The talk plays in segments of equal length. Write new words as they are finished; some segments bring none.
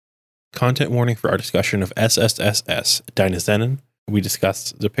Content warning for our discussion of SSSS, Dynazenon. We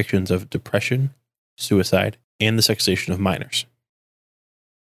discuss depictions of depression, suicide, and the sexualization of minors.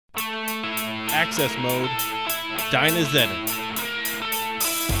 Access mode, Dynazenon.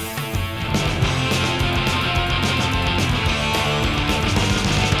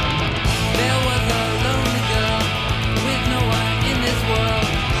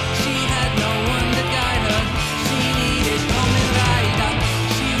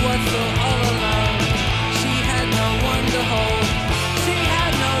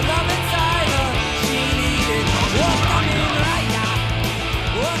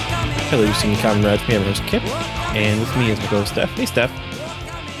 Hello, you've seen Common Reds. I'm host Kip, and with me is my co-host Steph. Hey, Steph.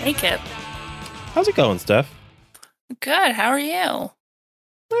 Hey, Kip. How's it going, Steph? Good. How are you?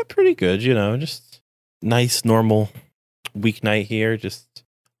 Pretty good, you know, just nice, normal weeknight here. Just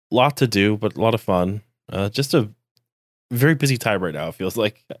a lot to do, but a lot of fun. Just a very busy time right now, it feels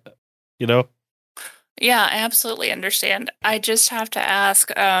like, you know? Yeah, I absolutely understand. I just have to ask,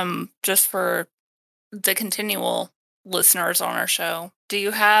 just for the continual listeners on our show, do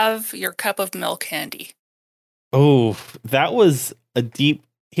you have your cup of milk handy? Oh, that was a deep...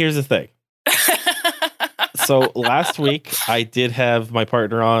 Here's the thing. So last week, I did have my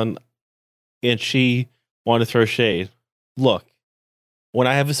partner on, and she wanted to throw shade. Look, when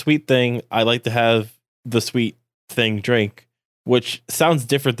I have a sweet thing, I like to have the sweet thing drink, which sounds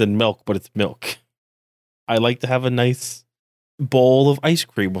different than milk, but it's milk. I like to have a nice bowl of ice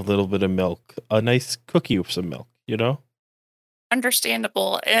cream with a little bit of milk, a nice cookie with some milk, you know?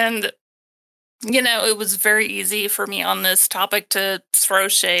 Understandable. And, you know, it was very easy for me on this topic to throw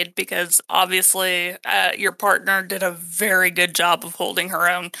shade because obviously your partner did a very good job of holding her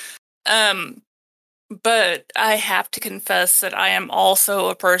own. But I have to confess that I am also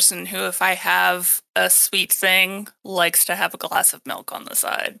a person who, if I have a sweet thing, likes to have a glass of milk on the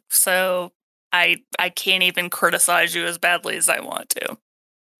side. So I can't even criticize you as badly as I want to.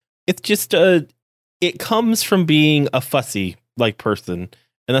 It's just it comes from being a fussy person,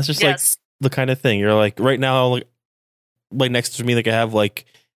 and that's just Yes. like the kind of thing you're like right now, like next to me, like I have like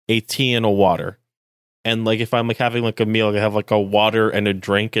a tea and a water, and like if I'm like having like a meal, I have like a water and a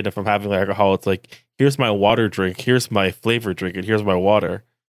drink, and if I'm having like alcohol, it's like here's my water drink, here's my flavor drink, and here's my water,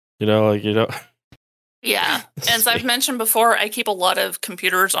 you know, like, you know. Yeah. As I've mentioned before, I keep a lot of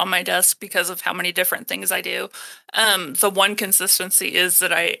computers on my desk because of how many different things I do. The one consistency is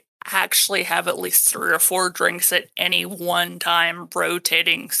that I actually have at least 3 or 4 drinks at any one time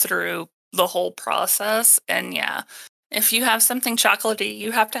rotating through the whole process. And yeah, if you have something chocolatey,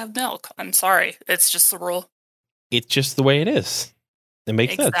 you have to have milk. I'm sorry. It's just the rule. It's just the way it is. It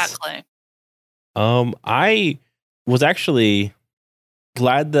makes sense. Exactly. I was actually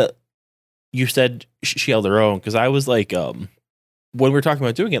glad that you said she held her own, because I was like, when we were talking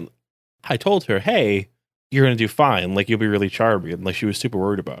about doing it, I told her, hey, you're going to do fine. Like, you'll be really charming. And like, she was super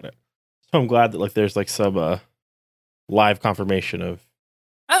worried about it. So I'm glad that like there's like some live confirmation of.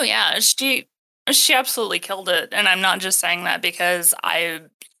 Oh yeah, she absolutely killed it. And I'm not just saying that because I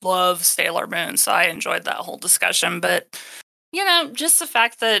love Sailor Moon, so I enjoyed that whole discussion. But, you know, just the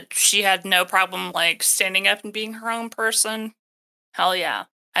fact that she had no problem like standing up and being her own person. Hell yeah.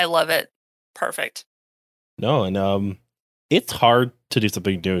 I love it. Perfect. No, and it's hard to do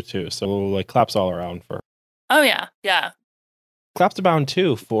something new too. So like claps all around for her. Oh yeah, yeah. Claps abound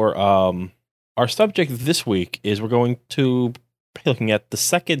too for our subject this week is we're going to be looking at the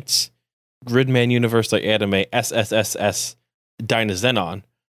second Gridman Universe like anime SSSS Dynazenon.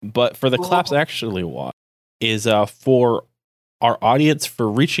 But for the claps actually want is for our audience for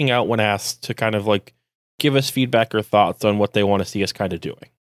reaching out when asked to kind of like give us feedback or thoughts on what they want to see us kind of doing.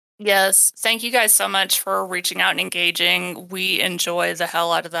 Yes, thank you guys so much for reaching out and engaging. We enjoy the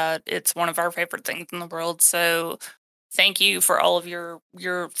hell out of that. It's one of our favorite things in the world. So thank you for all of your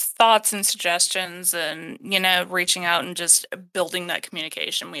thoughts and suggestions and, you know, reaching out and just building that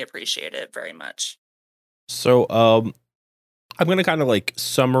communication. We appreciate it very much. So I'm going to kind of like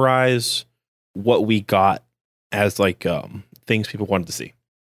summarize what we got as like things people wanted to see.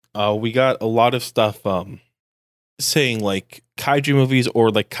 We got a lot of stuff saying like kaiju movies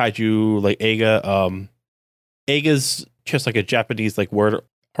or like kaiju like eiga. Eiga's just like a Japanese like word,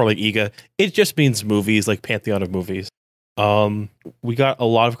 or like eiga. It just means movies, like pantheon of movies. We got a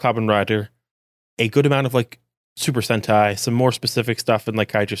lot of Kamen Rider, a good amount of like Super Sentai, some more specific stuff and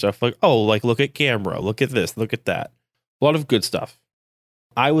like kaiju stuff. Like, oh, like look at Gamera, look at this, look at that. A lot of good stuff.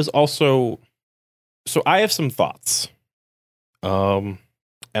 I was also, so I have some thoughts. And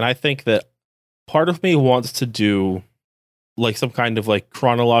I think that part of me wants to do like some kind of like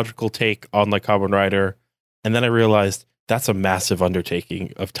chronological take on like Kamen Rider, and then I realized that's a massive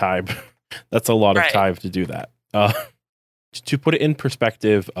undertaking of time That's a lot of Right. time to do that. To put it in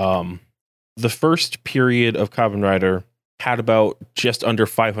perspective, the first period of Kamen Rider had about just under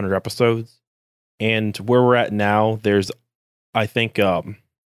 500 episodes, and where we're at now, there's, I think,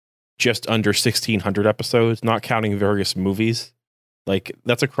 just under 1,600 episodes, not counting various movies. Like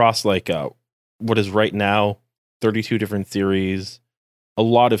that's across like what is right now 32 different series, a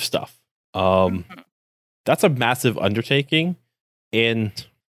lot of stuff. Mhm. That's a massive undertaking, and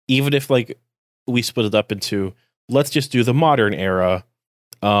even if like we split it up into, let's just do the modern era,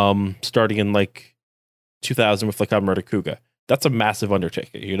 starting in like 2000 with like Kamen Rider Kuga. That's a massive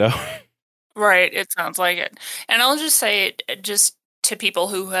undertaking, you know? Right, it sounds like it. And I'll just say it just to people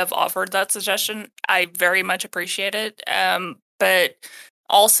who have offered that suggestion, I very much appreciate it. But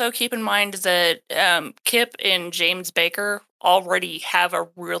also keep in mind that Kip and James Baker already have a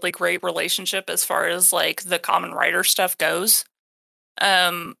really great relationship as far as like the Common Writer stuff goes.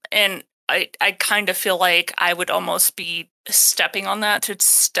 And I kind of feel like I would almost be stepping on that to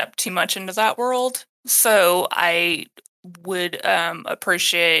step too much into that world. So I would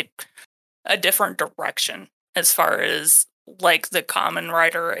appreciate a different direction as far as like the Common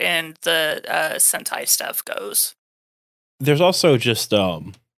Writer and the Sentai stuff goes. There's also just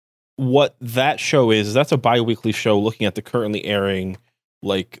what that show is. That's a bi-weekly show looking at the currently airing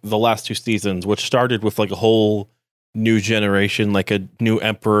like the last two seasons, which started with like a whole new generation, like a new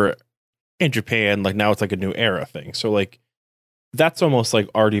emperor in Japan. Like now it's like a new era thing. So like that's almost like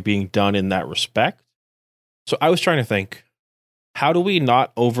already being done in that respect. So I was trying to think, how do we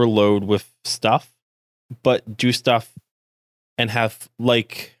not overload with stuff, but do stuff and have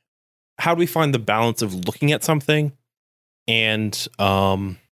like, how do we find the balance of looking at something and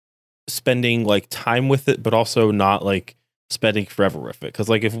spending like time with it, but also not like spending forever with it? Because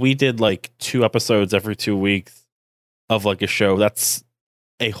like if we did like 2 episodes every 2 weeks of like a show, that's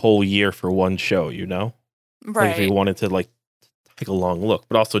a whole year for one show, you know? Like if we Right. wanted to like take a long look,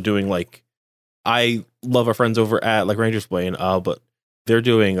 but also doing like, I love our friends over at like Rangers Blaine, but they're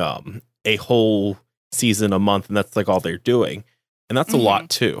doing a whole season a month, and that's like all they're doing, and that's a Hmm. lot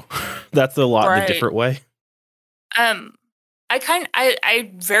too. That's a lot in a Right. different way. Um,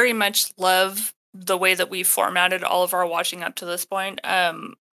 I very much love the way that we formatted all of our watching up to this point.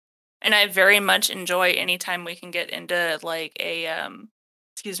 And I very much enjoy anytime we can get into like a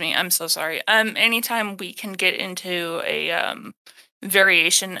excuse me, I'm so sorry. Anytime we can get into a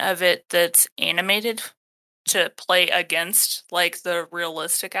variation of it that's animated to play against like the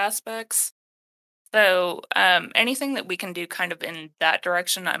realistic aspects. So, anything that we can do kind of in that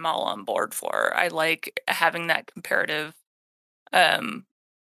direction, I'm all on board for. I like having that comparative um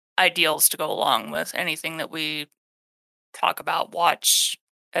ideals to go along with anything that we talk about, watch,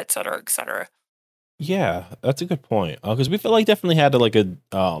 et cetera, et cetera. Yeah, that's a good point. Because we feel like definitely had like a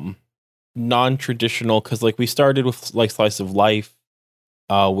non-traditional, because like we started with like slice of life,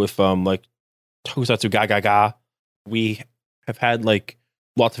 with like Tokusatsu Ga Ga Ga. We have had like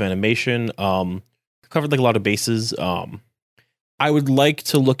lots of animation. Covered like a lot of bases. I would like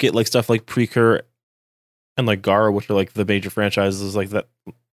to look at like stuff like Precur and like Gara, which are like the major franchises like that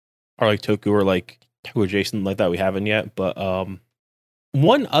are like Toku or like Toku adjacent like that we haven't yet. But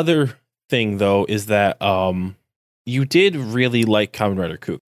one other thing though is that you did really like Kamen Rider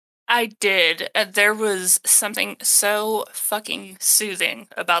Cook. I did. There was something so fucking soothing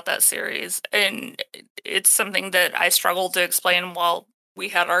about that series. And it's something that I struggled to explain while we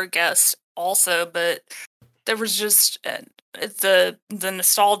had our guest also, but there was just the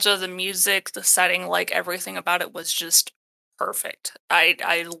nostalgia, the music, the setting, like everything about it was just perfect.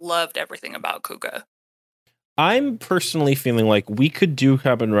 I loved everything about Kuga. I'm personally feeling like we could do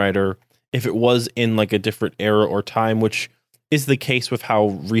Kamen Rider if it was in like a different era or time, which is the case with how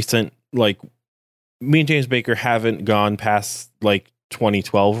recent like me and James Baker haven't gone past like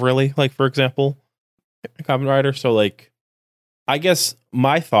 2012 really, like for example, Kamen Rider. So like I guess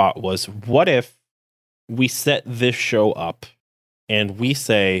my thought was, what if we set this show up and we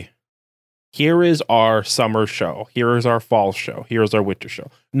say, here is our summer show, here is our fall show, here is our winter show.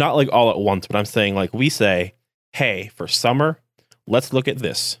 Not like all at once, but I'm saying like we say, hey, for summer, let's look at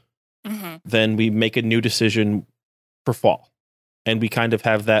this. Hmm. Then we make a new decision for fall. And we kind of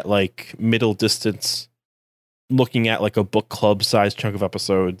have that like middle distance looking at like a book club sized chunk of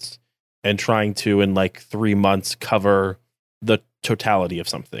episodes and trying to in like 3 months cover the totality of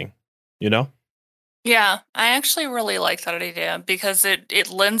something, you know? Yeah, I actually really like that idea because it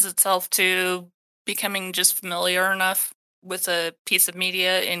lends itself to becoming just familiar enough with a piece of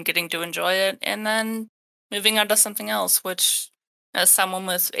media and getting to enjoy it, and then moving on to something else, which as someone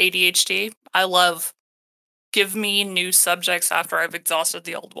with ADHD, I love. give me new subjects after I've exhausted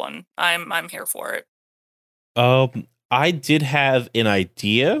the old one. I'm here for it. I did have an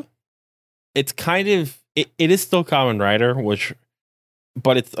idea. It's kind of it is still Kamen Rider,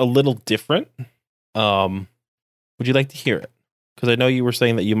 but it's a little different. Would you like to hear it? Because I know you were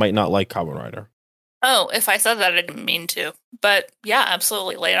saying that you might not like Kamen Rider. Oh, if I said that, I didn't mean to. But yeah,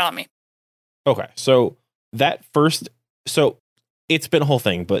 absolutely, lay it on me. Okay, so it's been a whole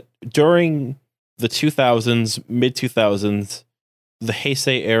thing, but during the 2000s, mid 2000s, the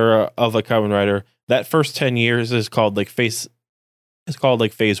Heisei era of a Kamen Rider, that first 10 years is called like phase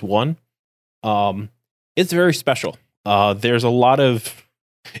one. It's very special. There's a lot of,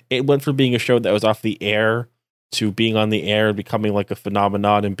 it went from being a show that was off the air to being on the air and becoming like a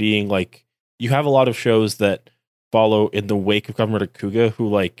phenomenon, and being like, you have a lot of shows that follow in the wake of Kamen Rider Kuuga who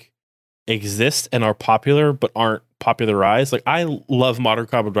like exist and are popular but aren't popularized. Like, I love modern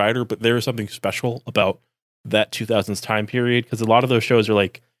Kamen Rider, but there is something special about that 2000s time period, because a lot of those shows are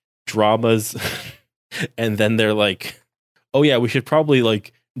like dramas and then they're like, oh yeah, we should probably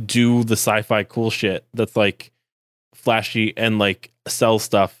like do the sci-fi cool shit that's like flashy and like sell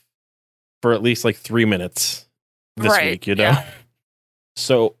stuff for at least like 3 minutes this week, you know? Yeah.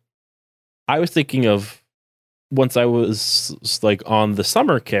 So I was thinking of, once I was like on the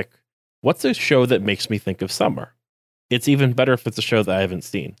summer kick, what's a show that makes me think of summer? It's even better if it's a show that I haven't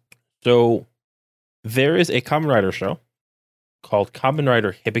seen. So there is a Kamen Rider show called Kamen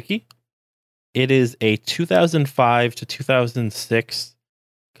Rider Hibiki. It is a 2005 to 2006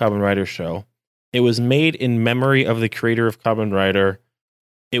 Kamen Rider show. It was made in memory of the creator of Kamen Rider.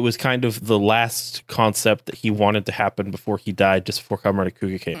 It was kind of the last concept that he wanted to happen before he died, just before Kamen Rider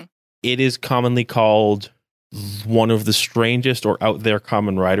Kuuga came. It is commonly called one of the strangest or out there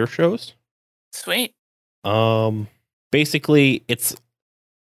Kamen Rider shows. Sweet. Basically, it's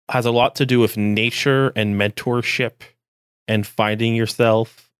has a lot to do with nature and mentorship and finding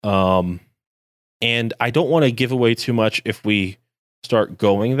yourself. And I don't want to give away too much if we start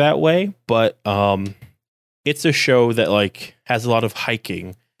going that way, but it's a show that like has a lot of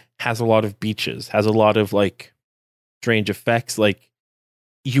hiking, has a lot of beaches, has a lot of like strange effects. Like,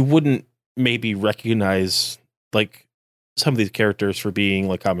 you wouldn't maybe recognize like some of these characters for being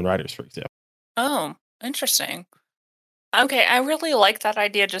like Kamen Riders, for example. Oh, interesting. Okay, I really like that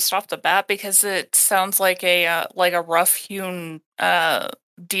idea just off the bat, because it sounds like a rough-hewn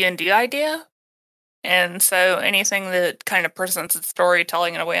D&D idea. And so anything that kind of presents its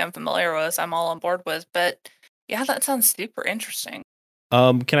storytelling in a way I'm familiar with, I'm all on board with. But yeah, that sounds super interesting.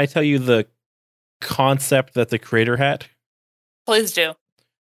 Can I tell you the concept that the creator had? Please do.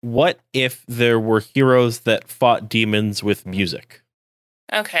 What if there were heroes that fought demons with music?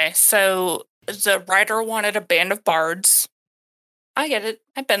 Okay, so the writer wanted a band of bards. I get it.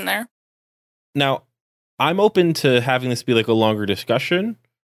 I've been there. Now, I'm open to having this be like a longer discussion,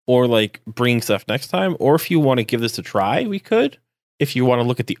 or like bringing stuff next time. Or if you want to give this a try, we could. If you want to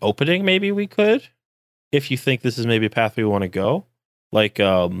look at the opening, maybe we could. If you think this is maybe a path we want to go. Like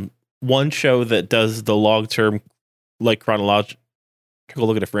one show that does the long-term like chronological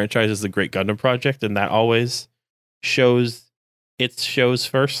look at a franchise is the Great Gundam Project, and that always shows its shows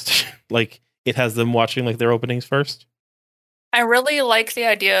first. Like, it has them watching like their openings first. I really like the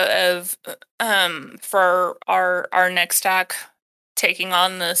idea of for our next stack taking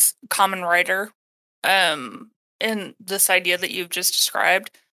on this Kamen Rider in this idea that you've just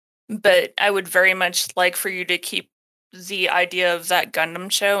described. But I would very much like for you to keep the idea of that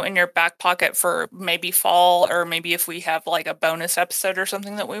Gundam show in your back pocket for maybe fall, or maybe if we have like a bonus episode or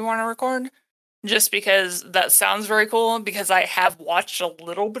something that we want to record. Just because that sounds very cool, because I have watched a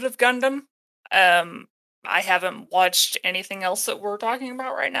little bit of Gundam. I haven't watched anything else that we're talking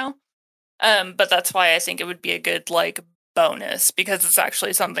about right now. But that's why I think it would be a good like bonus, because it's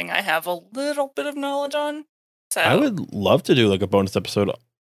actually something I have a little bit of knowledge on. So I would love to do like a bonus episode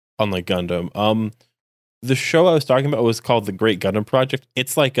on like Gundam. The show I was talking about was called The Great Gundam Project.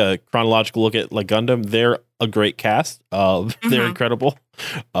 It's like a chronological look at like Gundam. They're a great cast. They're incredible.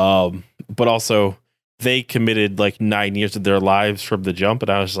 But also they committed like 9 years of their lives from the jump,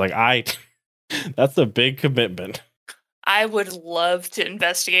 and I was like, that's a big commitment. I would love to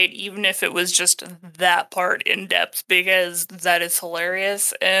investigate, even if it was just that part in depth, because that is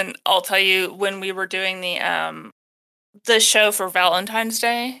hilarious. And I'll tell you, when we were doing the show for Valentine's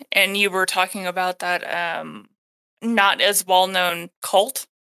Day, and you were talking about that not as well-known cult,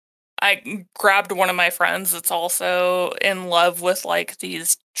 I grabbed one of my friends that's also in love with like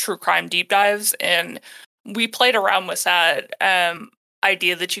these true crime deep dives, and we played around with that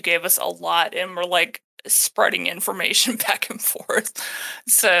idea that you gave us a lot, and we're like, spreading information back and forth.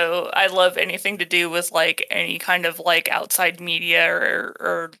 So I love anything to do with like any kind of like outside media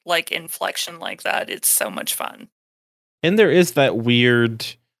or like inflection like that. It's so much fun. And there is that weird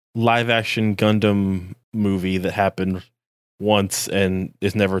live action Gundam movie that happened once and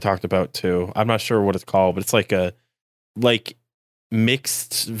is never talked about too. I'm not sure what it's called, but it's like a like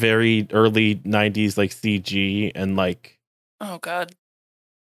mixed very early 90s like CG and like Oh god.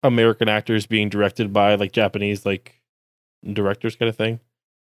 American actors being directed by like Japanese like directors kind of thing.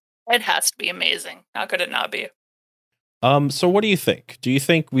 It has to be amazing. How could it not be? So what do you think? Do you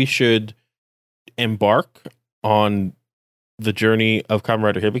think we should embark on the journey of Kamen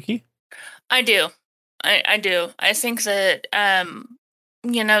Rider Hibiki? I do. I do. I think that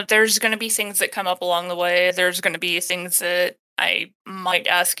there's going to be things that come up along the way. There's going to be things that I might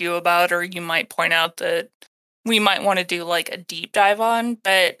ask you about, or you might point out that we might want to do like a deep dive on.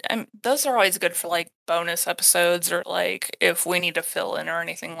 But those are always good for like bonus episodes, or like if we need to fill in or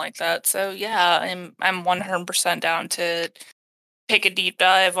anything like that. So yeah, I'm 100% down to take a deep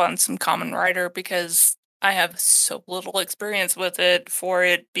dive on some Kamen Rider because I have so little experience with it for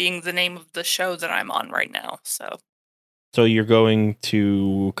it being the name of the show that I'm on right now. So you're going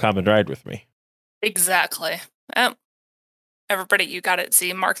to Kamen Ride with me? Exactly. Everybody, you got it.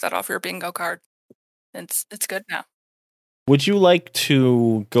 See, mark that off your bingo card. It's good now. Would you like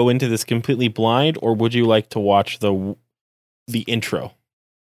to go into this completely blind, or would you like to watch the intro?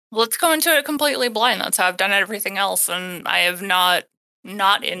 Let's go into it completely blind. That's how I've done everything else, and I have not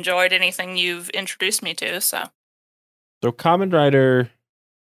enjoyed anything you've introduced me to. So Kamen Rider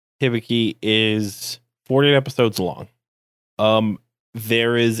Hibiki is 48 episodes long.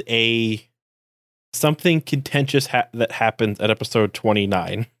 There is something contentious that happens at episode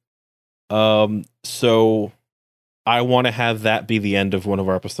 29. So I want to have that be the end of one of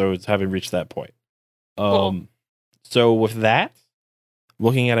our episodes, having reached that point. Cool. So with that,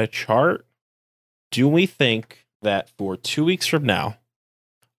 looking at a chart, do we think that for 2 weeks from now,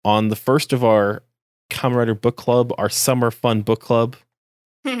 on the first of our Kamen Rider book club, our summer fun book club,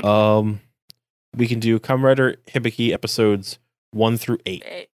 we can do Kamen Rider Hibiki episodes 1 through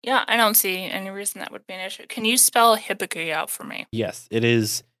 8. Yeah, I don't see any reason that would be an issue. Can you spell Hibiki out for me? Yes, it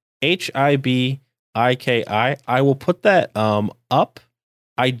is Hibiki. I will put that up.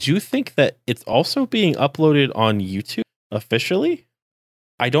 I do think that it's also being uploaded on YouTube officially.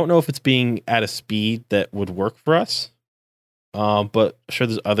 I don't know if it's being at a speed that would work for us. But sure,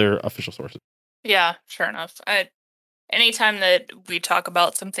 there's other official sources. Yeah, sure enough. Anytime that we talk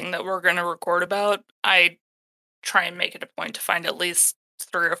about something that we're going to record about, I try and make it a point to find at least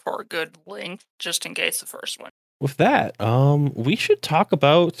 3 or 4 good links, just in case the first one. With that, we should talk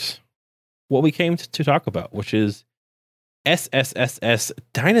about what we came to talk about, which is SSSS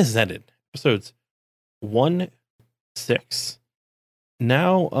Dynazenon episodes 1-6.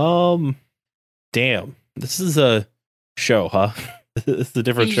 Now, damn, this is a show, huh? It's a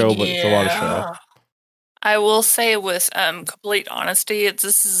different show, but it's a lot of show. I will say with complete honesty,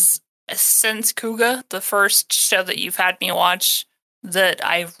 this is since Kuga, the first show that you've had me watch, that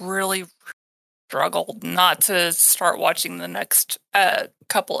I really struggled not to start watching the next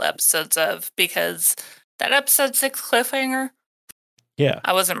couple episodes of, because that episode 6 cliffhanger, yeah,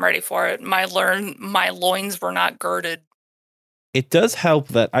 I wasn't ready for it. My loins were not girded. It does help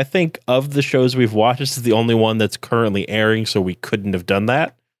that I think of the shows we've watched, this is the only one that's currently airing, so we couldn't have done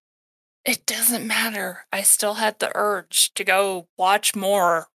that. It doesn't matter. I still had the urge to go watch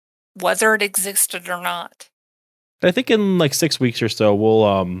more, whether it existed or not. I think in like 6 weeks or so,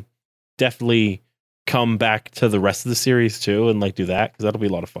 we'll definitely come back to the rest of the series too, and like do that, because that'll be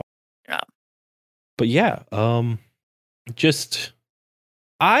a lot of fun. Yeah. But yeah,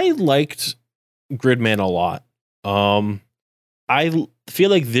 I liked Gridman a lot. I feel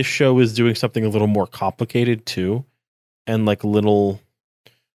like this show is doing something a little more complicated too, and like a little,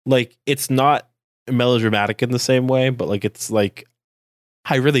 like, it's not melodramatic in the same way, but like it's like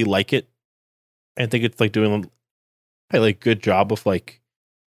I really like it. I think it's like doing a like good job of like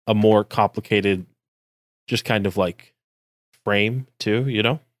a more complicated, just kind of like frame too, you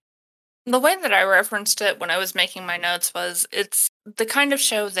know? The way that I referenced it when I was making my notes was, it's the kind of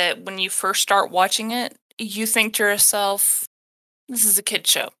show that when you first start watching it, you think to yourself, this is a kid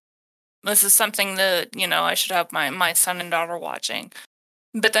show. This is something that, I should have my son and daughter watching.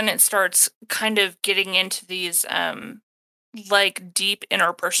 But then it starts kind of getting into these like deep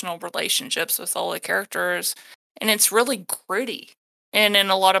interpersonal relationships with all the characters, and it's really gritty. And in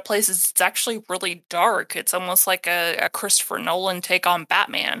a lot of places, it's actually really dark. It's almost like a Christopher Nolan take on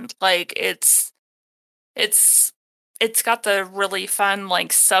Batman. Like it's it's got the really fun like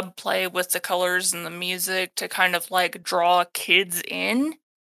subplay with the colors and the music to kind of like draw kids in.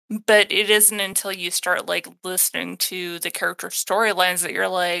 But it isn't until you start like listening to the character storylines that you're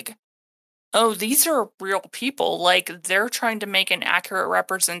like, oh, these are real people. Like they're trying to make an accurate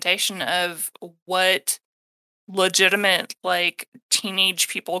representation of what legitimate like teenage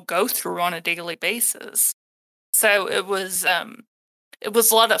people go through on a daily basis. So it was a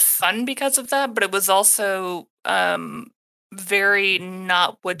lot of fun because of that, but it was also very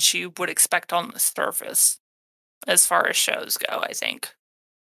not what you would expect on the surface as far as shows go, I think.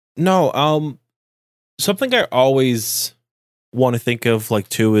 No, something I always want to think of like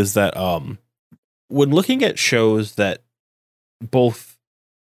too is that when looking at shows that both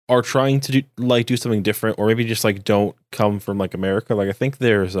are trying to do something different or maybe just like don't come from like America, like I think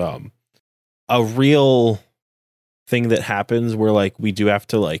there's a real thing that happens where like we do have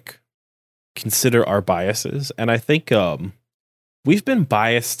to like consider our biases, and I think we've been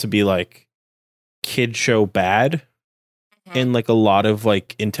biased to be like kid show bad in like a lot of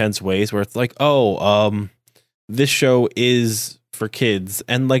like intense ways where it's like, oh, this show is for kids,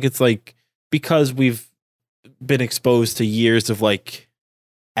 and like it's like because we've been exposed to years of like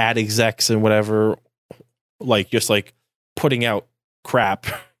ad execs and whatever, like just like putting out crap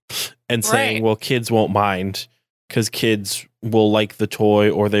and saying, well, kids won't mind because kids will like the toy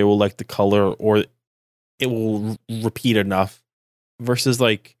or they will like the color or it will repeat enough versus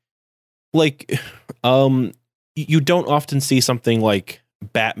like you don't often see something like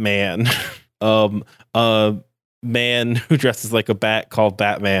Batman, a man who dresses like a bat called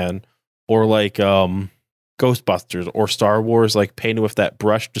Batman, or like Ghostbusters or Star Wars, like painted with that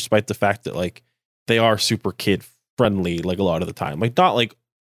brush, despite the fact that like they are super kid friendly, like a lot of the time. Like not like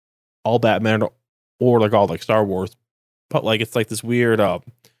all Batman or like all like Star Wars, but like it's like this weird.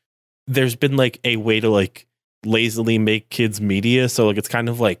 There's been like a way to like lazily make kids media, so like it's kind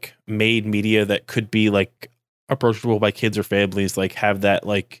of like made media that could be like approachable by kids or families, like have that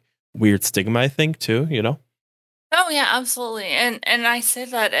like weird stigma, I think too, you know? Oh yeah, absolutely. And I say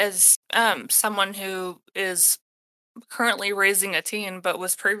that as someone who is currently raising a teen but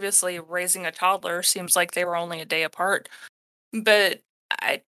was previously raising a toddler. Seems like they were only a day apart. But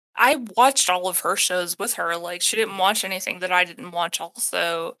I watched all of her shows with her. Like she didn't watch anything that I didn't watch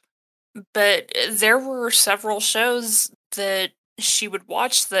also. But there were several shows that she would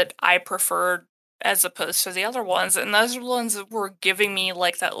watch that I preferred as opposed to the other ones, and those are the ones that were giving me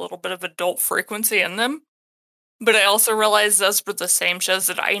like that little bit of adult frequency in them. But I also realized those were the same shows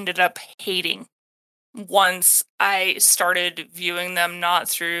that I ended up hating once I started viewing them not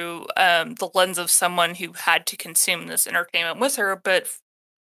through the lens of someone who had to consume this entertainment with her, but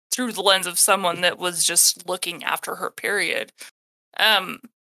through the lens of someone that was just looking after her, period. And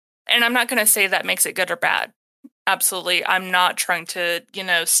I'm not going to say that makes it good or bad. Absolutely. I'm not trying to,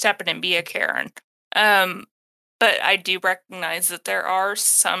 step in and be a Karen. But I do recognize that there are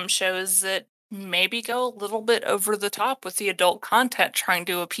some shows that maybe go a little bit over the top with the adult content trying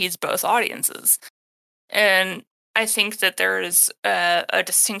to appease both audiences. And I think that there is a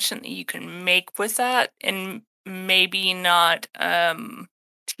distinction that you can make with that, and maybe not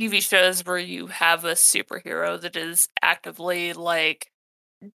TV shows where you have a superhero that is actively like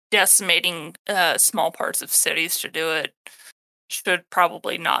decimating small parts of cities to do it. Should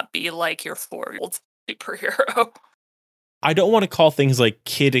probably not be like your 4-year-old superhero. I don't want to call things like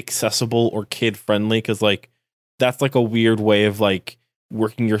kid accessible or kid friendly because like that's like a weird way of like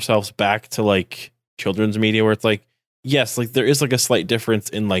working yourselves back to like children's media where it's like, yes, like there is like a slight difference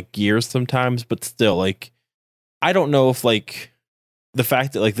in like years sometimes, but still like I don't know if like the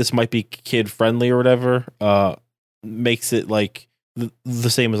fact that like this might be kid friendly or whatever makes it like the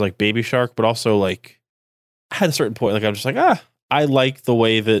same as like Baby Shark, but also like at a certain point like I'm just like I like the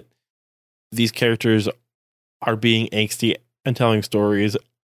way that these characters are being angsty and telling stories.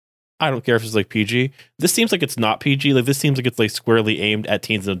 I don't care if it's like PG. This seems like it's not PG. Like this seems like it's like squarely aimed at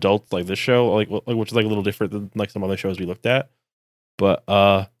teens and adults. Like this show, like which is like a little different than like some other shows we looked at. But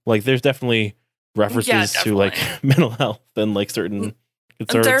like there's definitely references to like mental health and like certain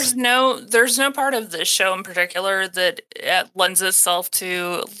concerns. There's no part of this show in particular that lends itself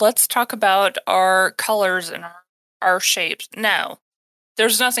to let's talk about our colors and our shapes. No.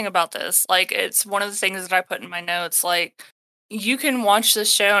 There's nothing about this. Like, it's one of the things that I put in my notes. Like, you can watch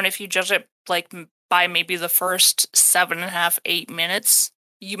this show, and if you judge it, like, by maybe the first 7.5, 8 minutes,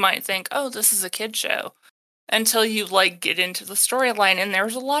 you might think, oh, this is a kid show. Until you, like, get into the storyline, and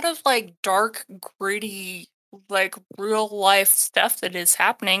there's a lot of, like, dark, gritty, like, real-life stuff that is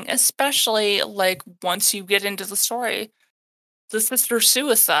happening, especially, like, once you get into the story. The sister's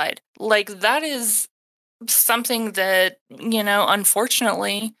suicide. Like, that is something that,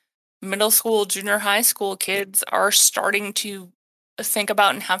 unfortunately, middle school, junior high school kids are starting to think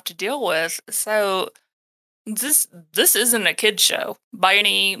about and have to deal with. So this isn't a kid show by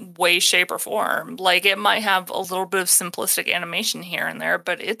any way, shape, or form. Like, it might have a little bit of simplistic animation here and there,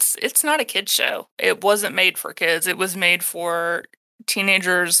 but it's not a kid show. It wasn't made for kids. It was made for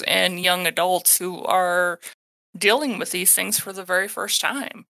teenagers and young adults who are dealing with these things for the very first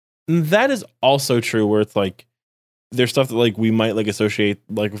time. That is also true, where it's like there's stuff that like we might like associate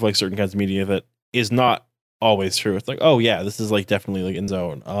like with like certain kinds of media that is not always true. It's like, oh yeah, this is like definitely like in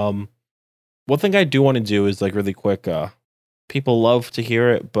zone. One thing I do want to do is like really quick, people love to hear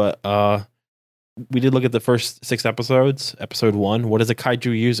it, but we did look at the first 6 episodes. Episode 1, what is a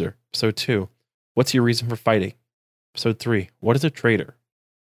kaiju user? Episode 2, what's your reason for fighting? Episode 3, what is a traitor?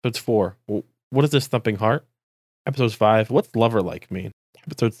 Episode 4, what is this thumping heart? Episode 5, what's lover like mean?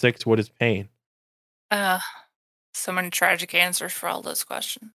 Episode 6, what is pain? So many tragic answers for all those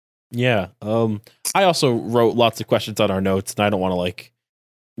questions. Yeah. I also wrote lots of questions on our notes, and I don't want to like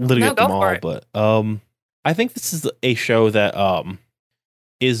litigate them all, but I think this is a show that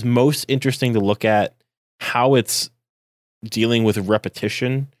is most interesting to look at how it's dealing with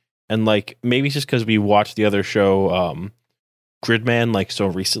repetition, and like maybe it's just because we watched the other show Gridman like so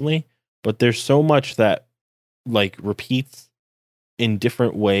recently, but there's so much that like repeats in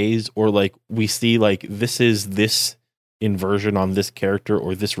different ways, or like we see like this is this inversion on this character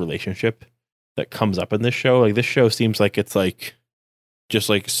or this relationship that comes up in this show. Like this show seems like it's like just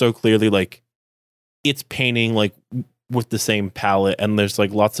like so clearly like it's painting like with the same palette, and there's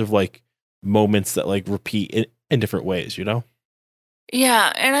like lots of like moments that like repeat in different ways, you know?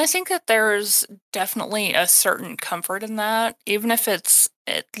 Yeah, and I think that there's definitely a certain comfort in that, even if it's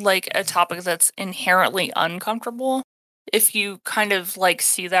like a topic that's inherently uncomfortable. If you kind of like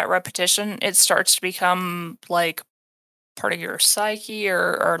see that repetition, it starts to become like part of your psyche,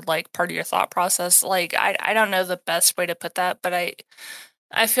 or like part of your thought process. Like, I don't know the best way to put that, but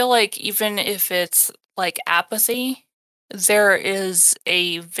I feel like even if it's like apathy, there is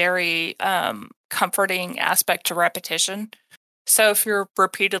a very comforting aspect to repetition. So if you're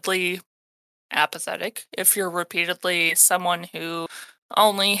repeatedly apathetic, if you're repeatedly someone who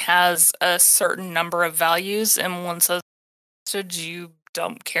only has a certain number of values, and once those you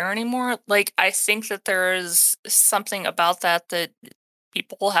don't care anymore, like, I think that there is something about that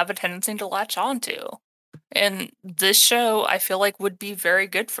people have a tendency to latch on to. And this show, I feel like, would be very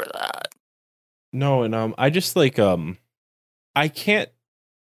good for that. No, and I just like I can't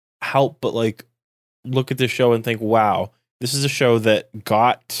help but like look at this show and think, wow, this is a show that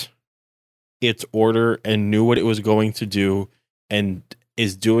got its order and knew what it was going to do and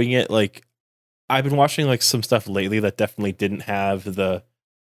is doing it. Like, I've been watching like some stuff lately that definitely didn't have the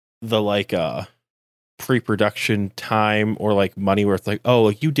like pre-production time or like money, where it's like, oh,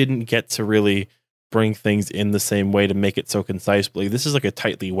 like you didn't get to really bring things in the same way to make it so concise. But like, this is like a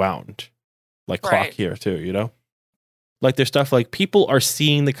tightly wound like clock here too, you know? Like there's stuff like people are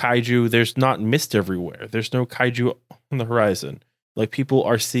seeing the kaiju. There's not mist everywhere. There's no kaiju on the horizon. Like people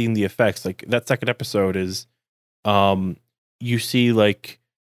are seeing the effects. Like that second episode is, you see like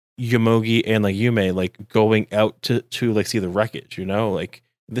Yomogi and like Yume like going out to like see the wreckage. You know, like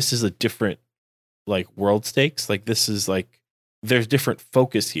this is a different like world stakes. Like this is like there's different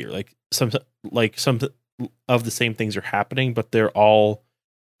focus here. Like some of the same things are happening, but they're all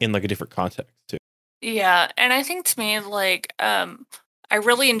in like a different context too. Yeah, and I think to me, like, I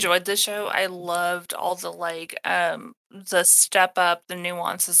really enjoyed the show. I loved all the like the step up, the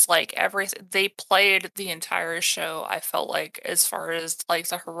nuances, like everything. They played the entire show, I felt like, as far as like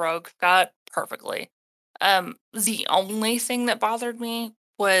the heroic got perfectly. The only thing that bothered me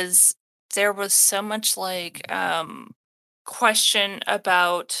was there was so much like question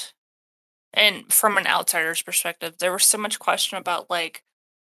about, and from an outsider's perspective, there was so much question about like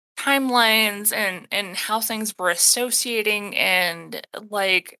timelines and how things were associating, and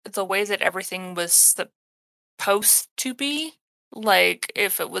like the way that everything was supposed to be, like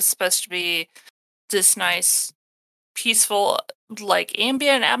if it was supposed to be this nice peaceful like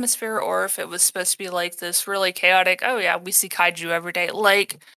ambient atmosphere, or if it was supposed to be like this really chaotic, oh yeah, we see kaiju every day.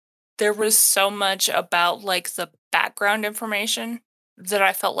 Like there was so much about like the background information that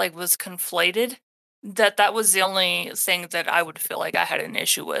I felt like was conflated, that was the only thing that I would feel like I had an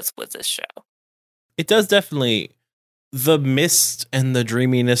issue with this show. It does definitely, the mist and the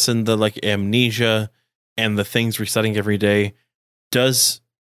dreaminess and the like amnesia and the things resetting every day does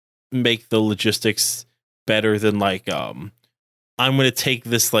make the logistics better than like I'm going to take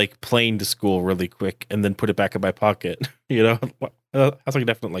this like plane to school really quick and then put it back in my pocket. You know, that's like a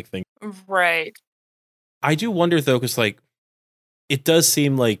definite like thing. Right. I do wonder though, because like it does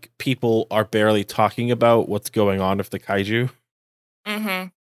seem like people are barely talking about what's going on with the kaiju Mm-hmm.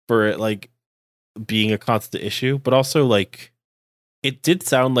 for it like being a constant issue, but also like it did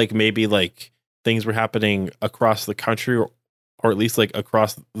sound like maybe like things were happening across the country or at least like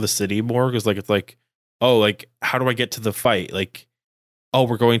across the city more because like it's like, oh, like how do I get to the fight? Like, oh,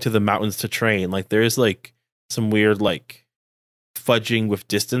 we're going to the mountains to train. Like there is like some weird like fudging with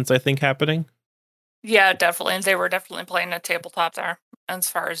distance, I think, happening. Yeah, definitely. They were definitely playing a tabletop there as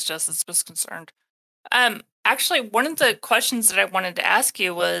far as justice was concerned. Actually, one of the questions that I wanted to ask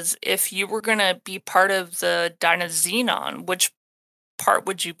you was if you were going to be part of the Dynazenon, which part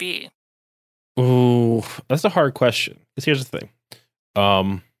would you be? Ooh, that's a hard question. Because here's the thing.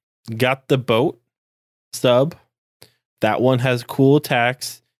 Got the boat sub. That one has cool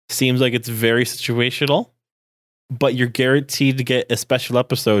attacks. Seems like it's very situational, but you're guaranteed to get a special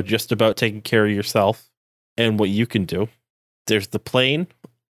episode just about taking care of yourself and what you can do. There's the plane,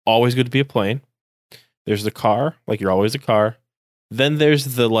 always good to be a plane. There's the car, like you're always a car. Then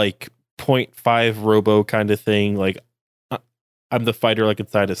there's the like .5 robo kind of thing, like I'm the fighter like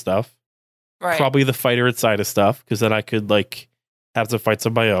inside of stuff. Right. Probably the fighter inside of stuff, because then I could like have some fights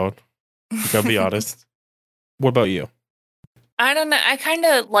of my own. Gotta be honest. What about you? I don't know. I kind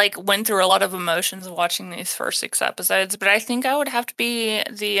of like went through a lot of emotions watching these first 6 episodes, but I think I would have to be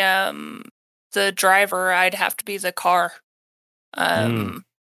the driver. I'd have to be the car.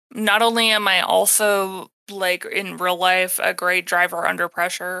 Not only am I also like in real life a great driver under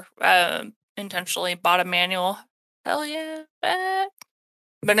pressure, intentionally bought a manual. Hell yeah.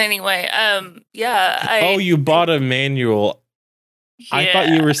 But anyway, yeah. You bought a manual. Yeah. I thought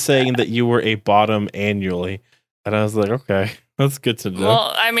you were saying that you were a bottom annually. And I was like, okay, that's good to know.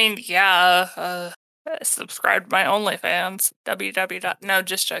 Well, I mean, yeah. Subscribe to my OnlyFans. www. No,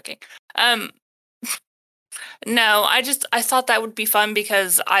 just joking. No, I thought that would be fun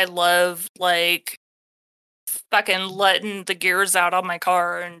because I love like fucking letting the gears out on my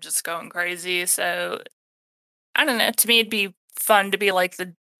car and just going crazy. So I don't know. To me, it'd be fun to be like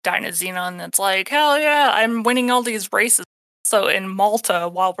the Dynazenon that's like, hell yeah, I'm winning all these races. So in Malta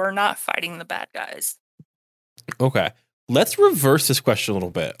while we're not fighting the bad guys. Okay. Let's reverse this question a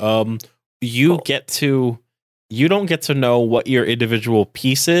little bit. You don't get to know what your individual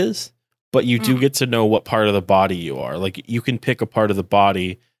piece is, but you do get to know what part of the body you are. Like you can pick a part of the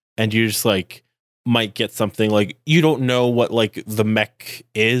body and you just like might get something like you don't know what like the mech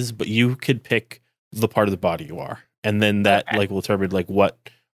is, but you could pick the part of the body you are. And then that like will determine like what,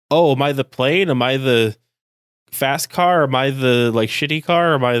 oh, am I the plane? Am I the fast car? Am I the like shitty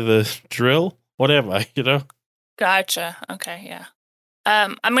car? Am I the drill? What am I, you know? Gotcha. Okay, yeah.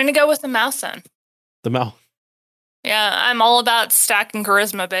 I'm gonna go with the mouse then. The mouse. Yeah, I'm all about stacking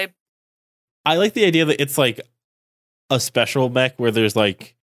charisma, babe. I like the idea that it's like a special mech where there's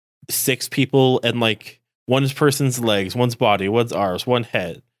like 6 people and like one person's legs, one's body, one's arms, one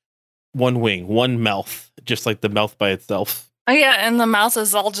head, one wing, one mouth, just like the mouth by itself. Oh yeah, and the mouth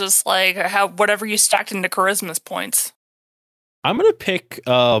is all just like how whatever you stacked into charisma's points. I'm gonna pick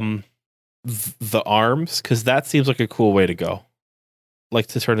the arms because that seems like a cool way to go. Like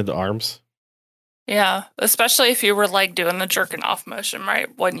to turn into arms. Yeah, especially if you were like doing the jerking off motion right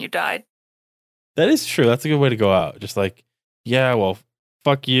when you died. That is true. That's a good way to go out. Just like, yeah, well,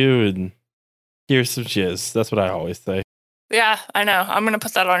 fuck you and here's some jizz. That's what I always say. Yeah, I know. I'm gonna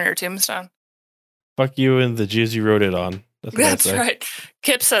put that on your tombstone. Fuck you and the jizz you wrote it on. That's right.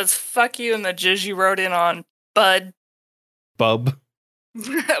 Kip says, fuck you and the jizz you wrote in on, bud. Bub.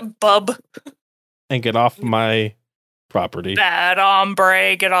 Bub. And get off my property. Bad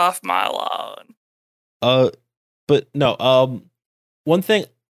hombre, get off my lawn. But no, one thing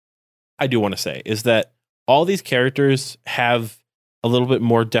I do want to say is that all these characters have a little bit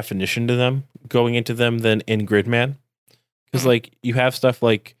more definition to them going into them than in Gridman. Because like you have stuff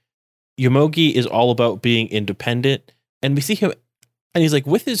like Yomogi is all about being independent, and we see him and he's like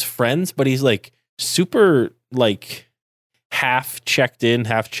with his friends, but he's like super like half checked in,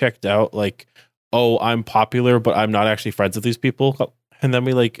 half checked out, like, oh, I'm popular, but I'm not actually friends with these people. And then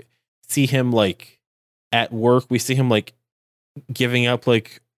we like see him like at work, we see him like giving up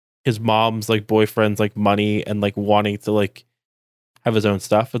like his mom's like boyfriend's like money and like wanting to like have his own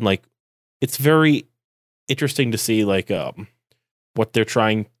stuff. And like it's very interesting to see like what they're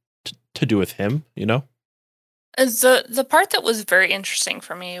trying to do with him, you know? The part that was very interesting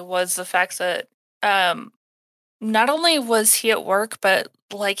for me was the fact that not only was he at work, but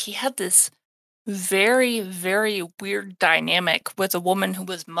like he had this very, very weird dynamic with a woman who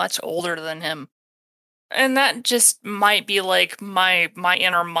was much older than him. And that just might be like my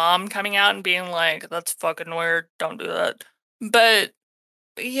inner mom coming out and being like, that's fucking weird, don't do that. But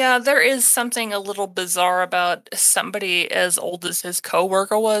yeah, there is something a little bizarre about somebody as old as his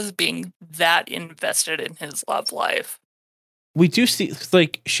coworker was being that invested in his love life. We do see,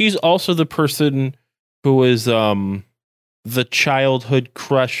 like, she's also the person who was the childhood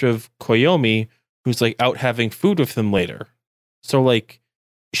crush of Koyomi, who's like out having food with him later. So like,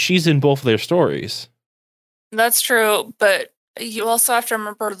 she's in both of their stories. That's true, but you also have to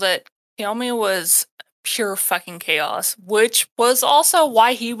remember that Kiyomi was pure fucking chaos, which was also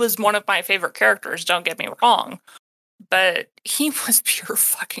why he was one of my favorite characters, don't get me wrong. But he was pure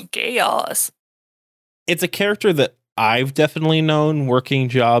fucking chaos. It's a character that I've definitely known working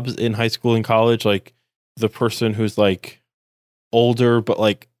jobs in high school and college, like the person who's like older but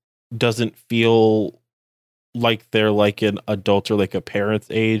like doesn't feel like they're like an adult or like a parent's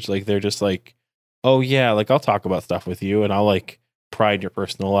age. Like they're just like, oh yeah, like I'll talk about stuff with you and I'll like pry in your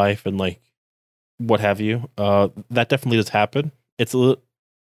personal life and like what have you. That definitely does happen. It's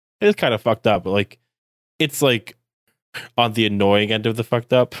kind of fucked up, but like it's like on the annoying end of the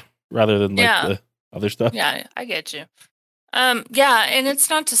fucked up rather than like the other stuff. Yeah, I get you. Yeah, and it's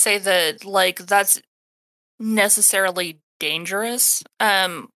not to say that like that's necessarily dangerous.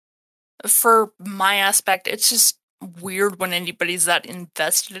 For my aspect, it's just weird when anybody's that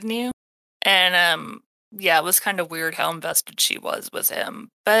invested in you. And yeah, it was kind of weird how invested she was with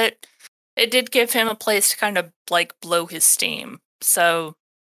him. But it did give him a place to kind of like blow his steam. So,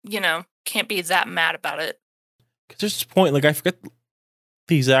 can't be that mad about it. Because there's this point, like I forget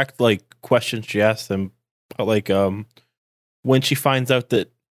the exact like question she asked him, but like when she finds out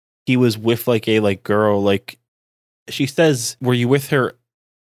that he was with like a like girl, like she says, "Were you with her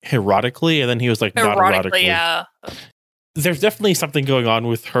erotically?" And then he was like, "Not erotically." Yeah. There's definitely something going on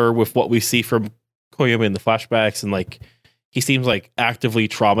with her with what we see from Koyama in the flashbacks, and like he seems like actively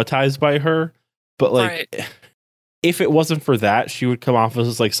traumatized by her. But like, if it wasn't for that, she would come off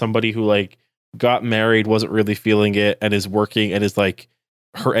as like somebody who like got married, wasn't really feeling it, and is working and is like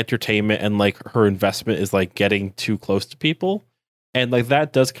her entertainment and like her investment is like getting too close to people. And like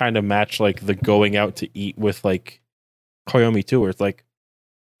that does kind of match like the going out to eat with like Koyomi too, where it's like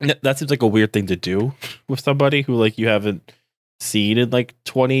that seems like a weird thing to do with somebody who like you haven't seen in like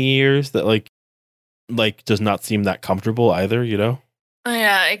 20 years that like does not seem that comfortable either, you know?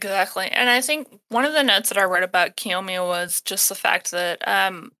 Yeah, exactly. And I think one of the notes that I read about Kiyomi was just the fact that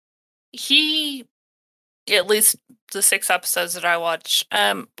he, at least the 6 episodes that I watched,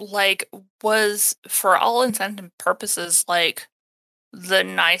 like was for all intents and purposes like the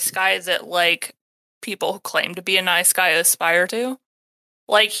nice guy that like people who claim to be a nice guy aspire to.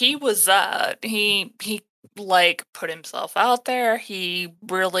 Like he was he like put himself out there. He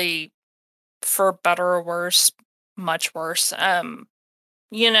really, for better or worse, much worse, kind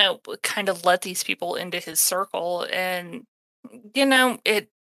of let these people into his circle. And it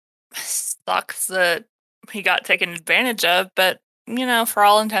sucks that he got taken advantage of, but for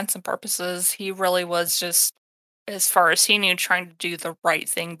all intents and purposes, he really was just, as far as he knew, trying to do the right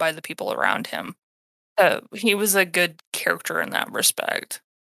thing by the people around him. So he was a good character in that respect.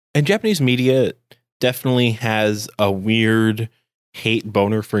 And Japanese media definitely has a weird hate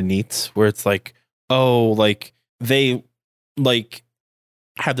boner for NEETs where it's like, oh, like they like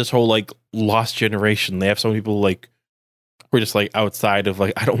have this whole like lost generation. They have some people like we're just like outside of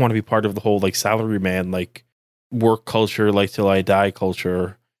like I don't want to be part of the whole like salaryman like work culture like till I die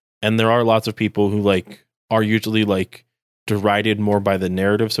culture. And there are lots of people who like are usually like derided more by the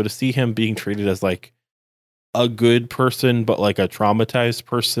narrative. So to see him being treated as like a good person but like a traumatized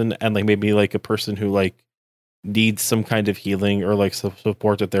person and like maybe like a person who like needs some kind of healing or like some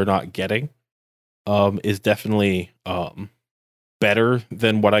support that they're not getting is definitely better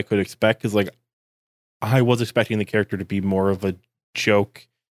than what I could expect, because like I was expecting the character to be more of a joke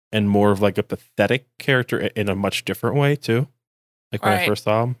and more of like a pathetic character in a much different way too, like when I first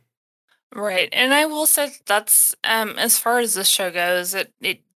saw him. Right. And I will say that's as far as this show goes,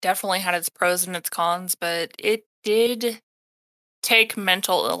 it definitely had its pros and its cons, but it did take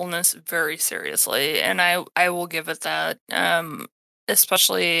mental illness very seriously, and I will give it that.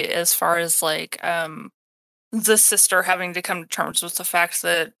 Especially as far as like the sister having to come to terms with the fact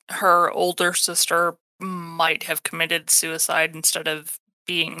that her older sister might have committed suicide instead of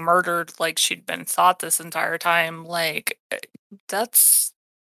being murdered like she'd been thought this entire time. Like that's,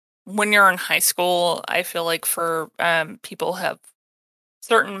 when you're in high school, I feel like for people who have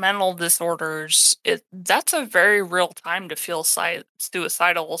certain mental disorders, that's a very real time to feel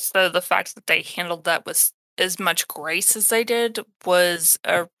suicidal. So the fact that they handled that with as much grace as they did was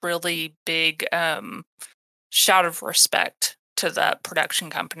a really big shout of respect to that production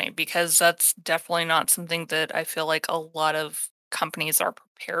company, because that's definitely not something that I feel like a lot of companies are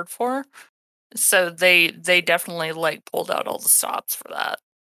prepared for. So they definitely like pulled out all the stops for that.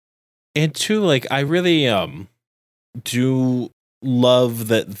 And two, like I really do love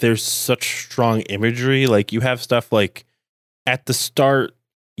that there's such strong imagery. Like you have stuff like at the start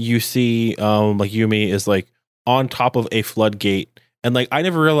you see like Yumi is like on top of a floodgate, and like I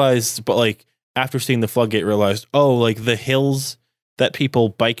never realized, but like after seeing the floodgate realized, oh, like the hills that people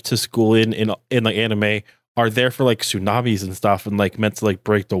bike to school in like anime are there for like tsunamis and stuff, and like meant to like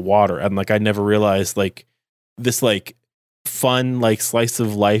break the water. And like I never realized like this like fun like slice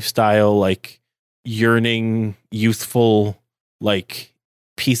of lifestyle like yearning youthful like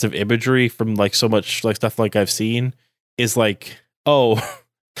piece of imagery from like so much like stuff like I've seen is like, oh,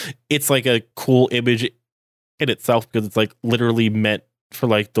 it's like a cool image in itself because it's like literally meant for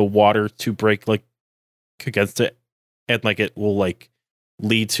like the water to break like against it, and like it will like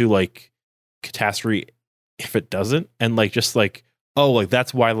lead to like catastrophe if it doesn't. And like just like, oh, like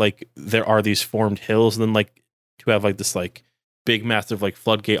that's why like there are these formed hills, and then like to have like this like big massive like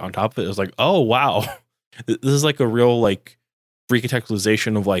floodgate on top of it, it was like, oh wow, this is like a real like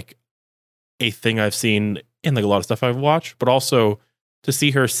recontextualization of like a thing I've seen in like a lot of stuff I've watched. But also to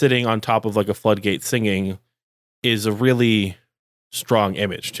see her sitting on top of like a floodgate singing is a really strong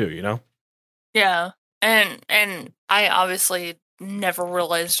image too, you know? Yeah. And I obviously never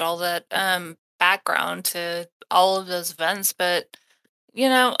realized all that background to all of those events, but you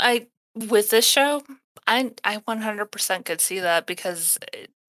know, I with this show, I 100% could see that, because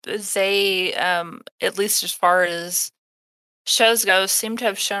they at least as far as shows go, seem to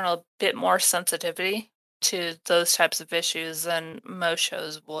have shown a bit more sensitivity to those types of issues than most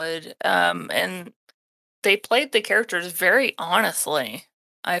shows would. And they played the characters very honestly.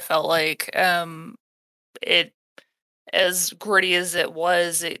 I felt like it, as gritty as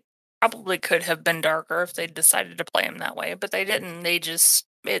it probably could have been darker if they decided to play him that way, but they didn't. They just,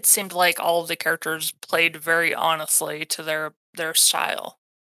 it seemed like all of the characters played very honestly to their style.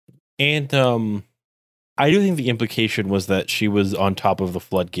 And I do think the implication was that she was on top of the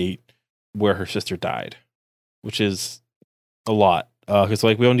floodgate where her sister died, which is a lot. Because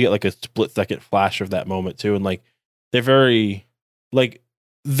like we only get like a split second flash of that moment too, and like they're very like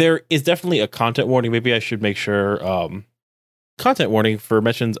there is definitely a content warning. Maybe I should make sure content warning for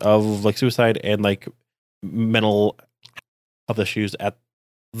mentions of like suicide and like mental health issues at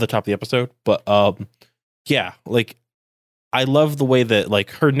the top of the episode. But yeah, like I love the way that like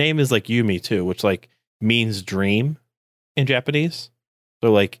her name is like Yumi too, which like means dream in Japanese.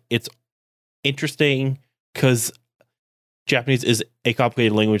 So like it's interesting because Japanese is a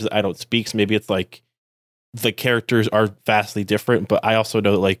complicated language that I don't speak, so maybe it's like the characters are vastly different, but I also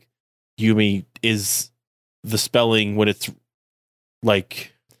know that like Yumi is the spelling when it's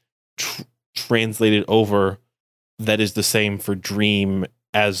like translated over that is the same for dream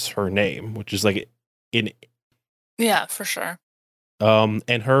as her name, which is like in Yeah, for sure.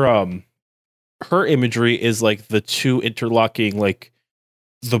 and her imagery is like the two interlocking like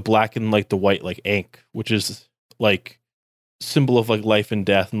the black and like the white like ink, which is like symbol of like life and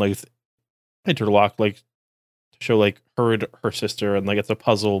death, and like interlock like to show like her and her sister, and like it's a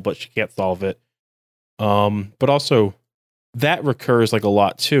puzzle but she can't solve it. But also that recurs like a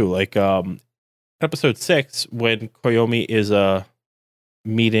lot too, like episode 6 when Koyomi is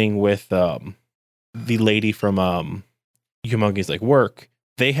meeting with the lady from Yumongi's like work.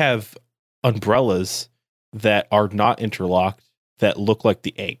 They have umbrellas that are not interlocked that look like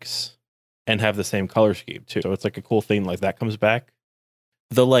the eggs and have the same color scheme too. So it's like a cool thing like that comes back.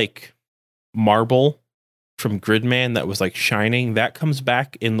 The like marble from Gridman that was like shining, that comes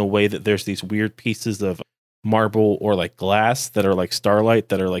back in the way that there's these weird pieces of marble or like glass that are like starlight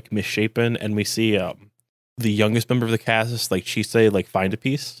that are like misshapen, and we see the youngest member of the cast like Chisei like find a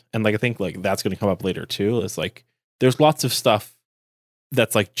piece, and like I think like that's going to come up later too. It's like there's lots of stuff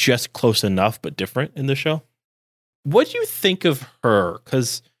that's like just close enough but different in the show. What do you think of her?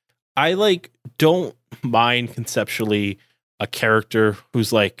 Because I like don't mind conceptually a character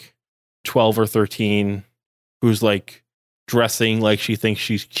who's like 12 or 13 who's like dressing like she thinks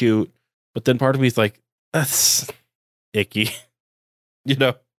she's cute, but then part of me is like, that's icky. You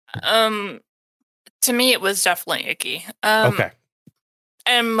know? To me it was definitely icky. Okay.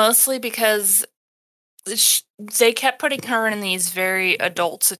 And mostly because they kept putting her in these very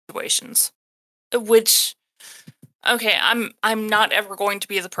adult situations, which, okay, I'm not ever going to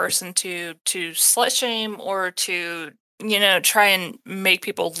be the person to slut shame or to, you know, try and make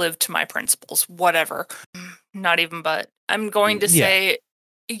people live to my principles, whatever. not even but. I'm going to Yeah. say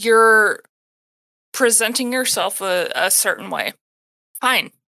you're presenting yourself a certain way.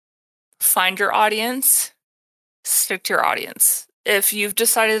 Fine. Find your audience, stick to your audience. If you've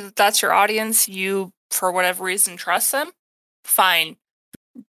decided that that's your audience, you, for whatever reason, trust them, fine.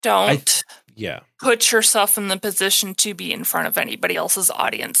 Don't put yourself in the position to be in front of anybody else's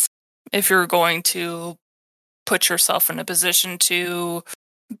audience. If you're going to put yourself in a position to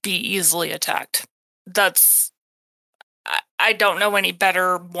be easily attacked. I don't know any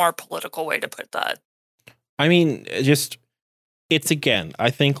better, more political way to put that. I mean, it's again, I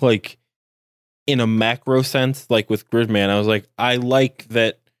think like in a macro sense, like with Gridman, I was like, I like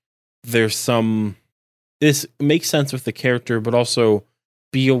that there's this makes sense with the character, but also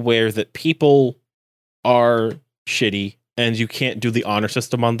be aware that people are shitty and you can't do the honor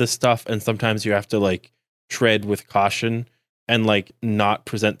system on this stuff. And sometimes you have to like tread with caution and like not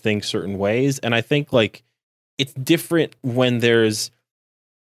present things certain ways. And I think like it's different when there's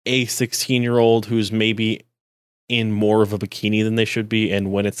a 16-year-old who's maybe in more of a bikini than they should be,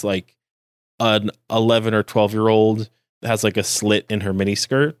 and when it's like an 11 or 12-year-old that has like a slit in her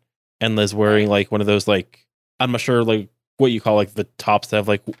miniskirt and is wearing like one of those, like, I'm not sure like what you call like the tops that have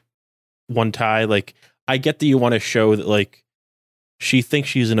like one tie. Like, I get that you want to show that like she thinks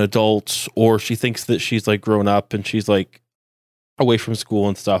she's an adult, or she thinks that she's like grown up and she's like away from school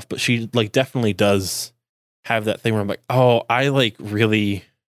and stuff, but she like definitely does have that thing where I'm like, oh, I like really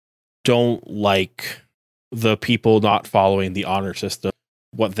don't like the people not following the honor system,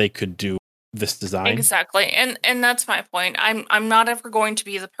 what they could do this design. Exactly. And that's my point. I'm not ever going to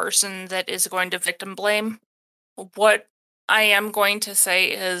be the person that is going to victim blame. What I am going to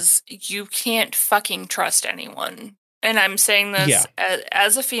say is you can't fucking trust anyone. And I'm saying this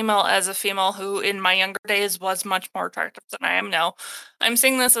as a female who in my younger days was much more attractive than I am now. I'm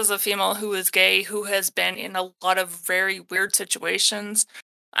saying this as a female who is gay, who has been in a lot of very weird situations.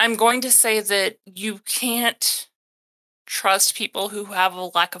 I'm going to say that you can't trust people who have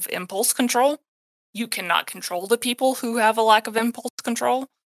a lack of impulse control. You cannot control the people who have a lack of impulse control.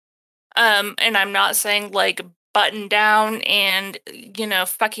 And I'm not saying like button down and,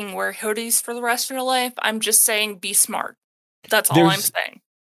 fucking wear hoodies for the rest of your life. I'm just saying be smart. That's all I'm saying.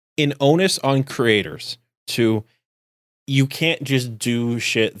 An onus on creators to, you can't just do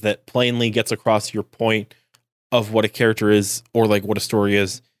shit that plainly gets across your point of what a character is or like what a story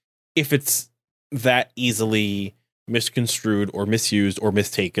is if it's that easily misconstrued or misused or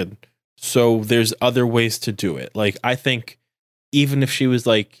mistaken. So there's other ways to do it. Like, I think even if she was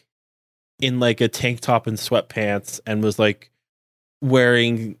like in like a tank top and sweatpants and was like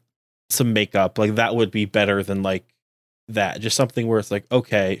wearing some makeup, like that would be better than like that. Just something where it's like,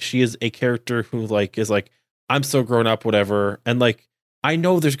 okay, she is a character who like is like, I'm so grown up, whatever. And like, I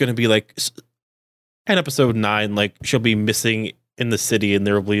know there's going to be like in episode 9, like she'll be missing in the city and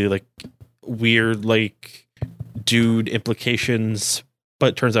there will be like weird like dude implications, but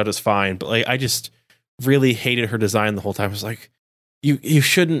it turns out it's fine. But like, I just really hated her design the whole time. I was like, you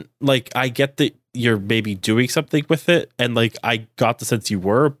shouldn't, like, I get that you're maybe doing something with it, and like I got the sense you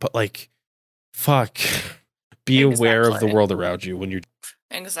were, but like, fuck, be aware of the world around you when you're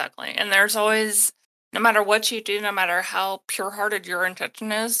exactly. And there's always, no matter what you do, no matter how pure-hearted your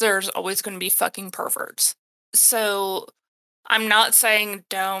intention is, there's always going to be fucking perverts. So I'm not saying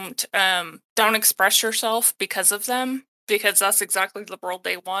don't express yourself because of them, because that's exactly the world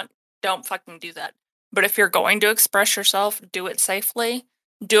they want. Don't fucking do that. But if you're going to express yourself, do it safely.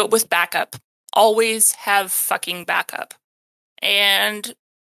 Do it with backup. Always have fucking backup. And,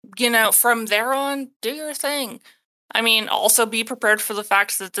 from there on, do your thing. I mean, also be prepared for the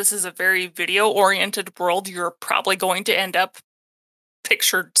fact that this is a very video-oriented world. You're probably going to end up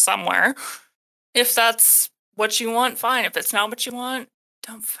pictured somewhere. If that's what you want, fine. If it's not what you want,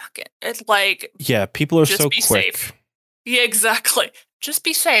 don't fuck it. It's like, yeah, people are so quick. Safe. Yeah, exactly. Just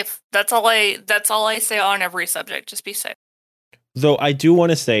be safe. That's all I say on every subject. Just be safe. Though I do want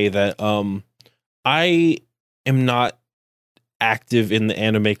to say that I am not active in the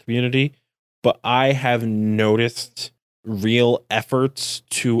anime community, but I have noticed real efforts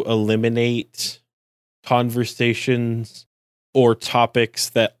to eliminate conversations or topics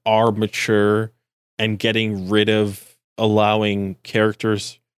that are mature and getting rid of allowing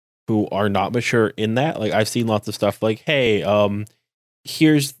characters who are not mature in that. Like, I've seen lots of stuff like, hey,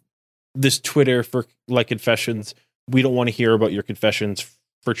 here's this Twitter for like confessions. We don't want to hear about your confessions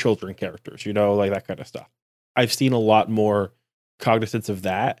for children characters, like that kind of stuff. I've seen a lot more cognizance of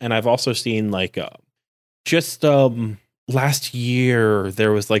that. And I've also seen like just last year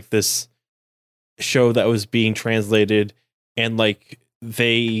there was like this show that was being translated, and like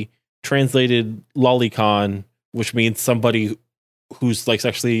they translated lolicon, which means somebody who's like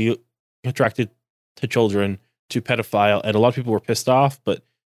sexually attracted to children, to pedophile, and a lot of people were pissed off, but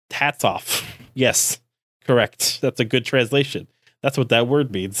hats off. Yes, correct. That's a good translation. That's what that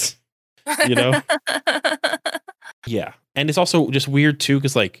word means. You know? Yeah. And it's also just weird too,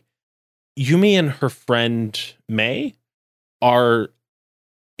 because like Yumi and her friend May are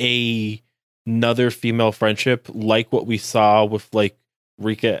another female friendship like what we saw with like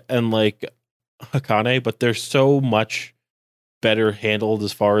Rika and like Hakane, but they're so much better handled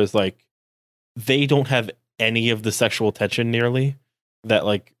as far as like they don't have any of the sexual tension nearly that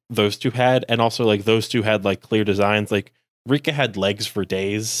like those two had, and also like those two had like clear designs. Like Rika had legs for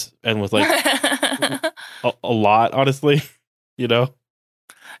days and was like a lot, honestly, you know.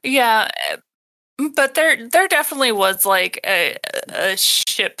 Yeah, but there definitely was like a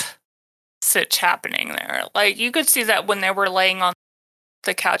ship sitch happening there. Like you could see that when they were laying on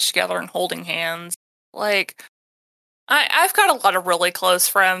the couch together and holding hands. Like I've got a lot of really close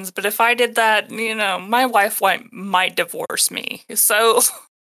friends, but if I did that, you know, my wife might divorce me. So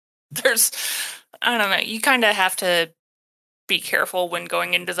there's, I don't know, you kind of have to be careful when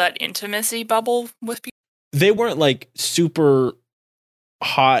going into that intimacy bubble with people. They weren't like super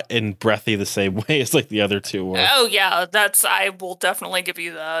hot and breathy the same way as like the other two were. Oh yeah, I will definitely give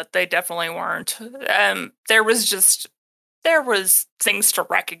you that. They definitely weren't. There was things to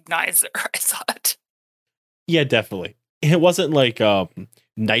recognize there, I thought. Yeah, definitely. It wasn't like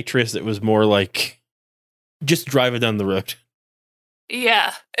nitrous. It was more like just driving down the road.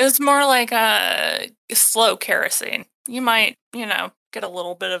 Yeah, it was more like slow kerosene. You might, you know, get a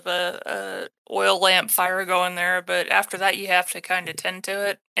little bit of a oil lamp fire going there, but after that you have to kind of tend to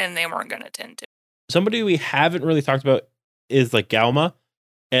it, and they weren't going to tend to it. Somebody we haven't really talked about is like Galma,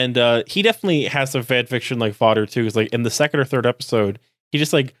 and he definitely has some fan fiction like fodder too. Because like in the second or third episode, he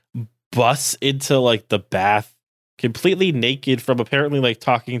just like busts into like the bath completely naked from apparently like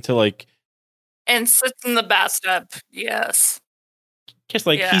talking to like, and sits in the bathtub. Yes. Just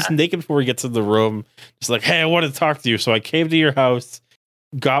like he's naked before he gets in the room. Just like, hey, I want to talk to you. So I came to your house,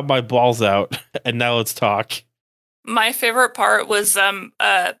 got my balls out, and now let's talk. My favorite part was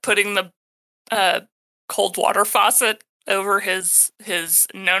putting the cold water faucet over his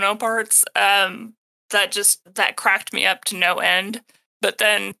no parts. That cracked me up to no end. But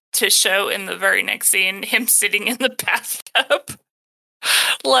then to show in the very next scene him sitting in the bathtub,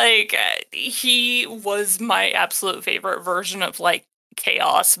 like he was my absolute favorite version of like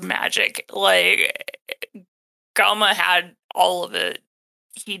chaos magic. Like Galma had all of it.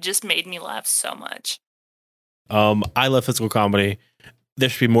 He just made me laugh so much. I love physical comedy. There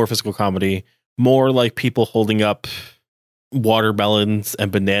should be more physical comedy, more like people holding up watermelons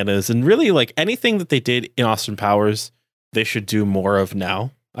and bananas, and really like anything that they did in Austin Powers, they should do more of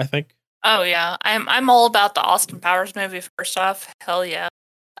now, I think. Oh yeah, I'm all about the Austin Powers movie. First off, hell yeah.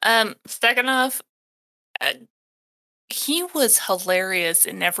 Second off, he was hilarious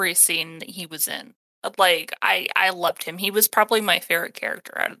in every scene that he was in. Like I loved him. He was probably my favorite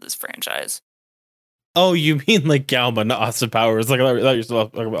character out of this franchise. Oh, you mean like Galma, not Austin Powers? Like I thought you were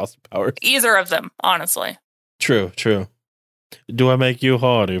talking about Austin Powers. Either of them, honestly. True. Do I make you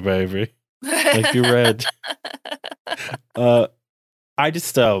horny, baby? Make you red? I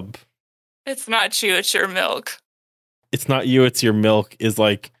just It's not you, it's your milk. It's not you, it's your milk is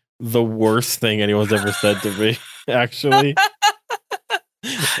like the worst thing anyone's ever said to me, actually.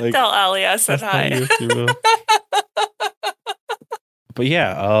 Like, tell Ali I said hi. But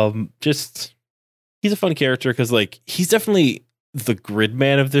yeah, just he's a fun character because like he's definitely the grid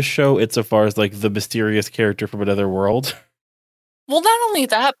man of this show insofar as like the mysterious character from another world. Well, not only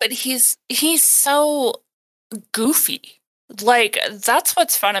that, but he's so goofy. Like, that's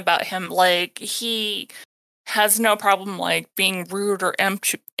what's fun about him. Like, he has no problem, like, being rude or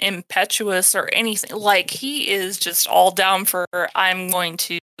impetuous or anything. Like, he is just all down for, I'm going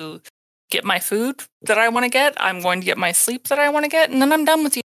to get my food that I want to get. I'm going to get my sleep that I want to get. And then I'm done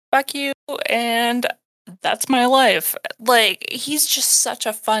with you. Fuck you. And that's my life. Like, he's just such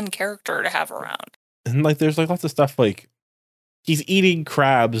a fun character to have around. And, like, there's, like, lots of stuff, like, he's eating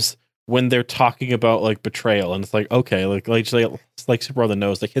crabs when they're talking about like betrayal, and it's like, okay, it's like super on the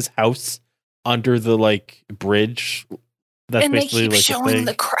nose. Like his house under the like bridge. That's and basically they keep like showing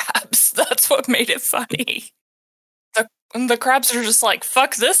the crabs. That's what made it funny. The crabs are just like,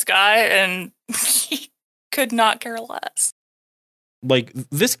 fuck this guy, and he could not care less. Like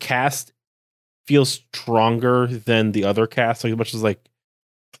this cast feels stronger than the other cast. Like as much as like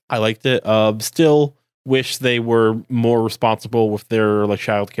I liked it, still wish they were more responsible with their like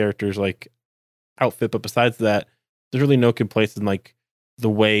child characters like outfit, but besides that there's really no complaints in like the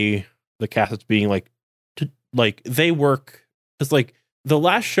way the cast is being like, like they work. It's like the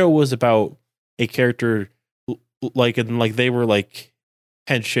last show was about a character like, and like they were like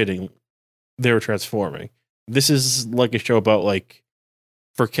head shitting, they were transforming. This is like a show about like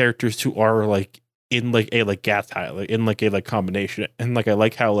for characters who are like in like a like gas high, like in like a like combination, and like I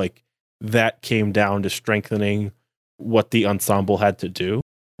like how like that came down to strengthening what the ensemble had to do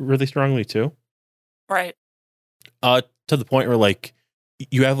really strongly too. Right. To the point where like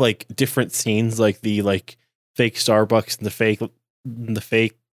you have like different scenes, like the like fake Starbucks and the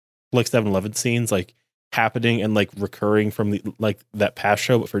fake like 7-Eleven scenes like happening and like recurring from the like that past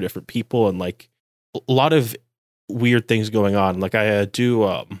show, but for different people, and like a lot of weird things going on. Like I do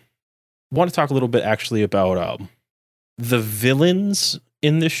want to talk a little bit actually about the villains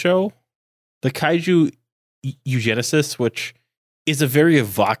in this show, the Kaiju Eugenesis, which is a very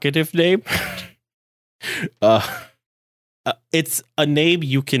evocative name. It's a name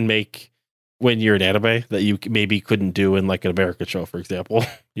you can make when you're an anime that you maybe couldn't do in like an American show, for example.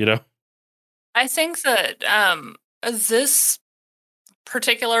 You know, I think that this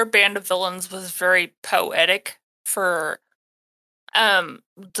particular band of villains was very poetic for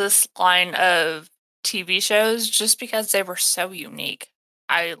this line of TV shows just because they were so unique.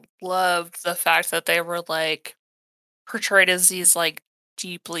 I loved the fact that they were like portrayed as these like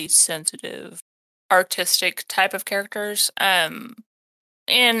deeply sensitive, artistic type of characters.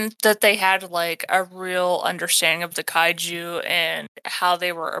 And that they had like a real understanding of the kaiju and how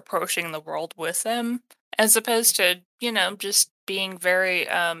they were approaching the world with them, as opposed to, you know, just being very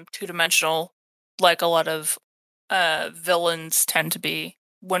two-dimensional like a lot of villains tend to be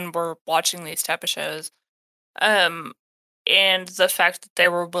when we're watching these type of shows. And the fact that they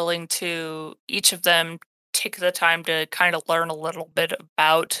were willing to each of them take the time to kind of learn a little bit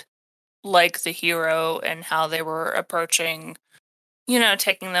about like the hero and how they were approaching, you know,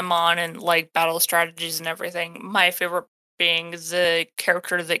 taking them on and like battle strategies and everything. My favorite being the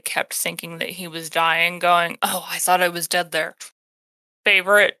character that kept thinking that he was dying, going, "Oh, I thought I was dead there."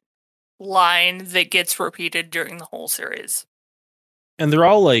 Favorite line that gets repeated during the whole series. and they're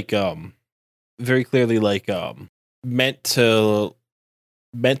all like very clearly like meant to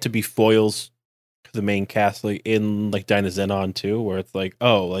be foils to the main cast, like in like Dynazenon too, where it's like,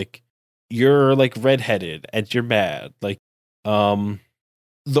 oh, like you're like redheaded and you're mad. Like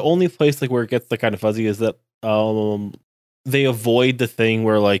the only place like where it gets like kind of fuzzy is that they avoid the thing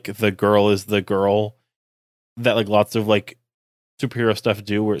where like the girl is the girl that like lots of like superhero stuff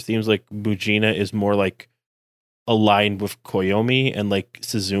do, where it seems like Mujina is more like aligned with Koyomi and like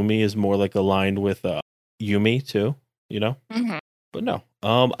Suzumi is more like aligned with Yumi too, you know? Mm-hmm. But no.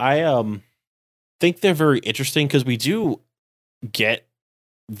 I think they're very interesting because we do get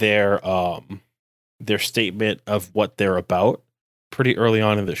their statement of what they're about pretty early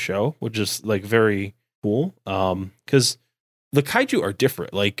on in the show, which is like very cool. Because the kaiju are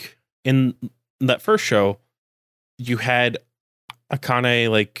different. Like in that first show, you had Akane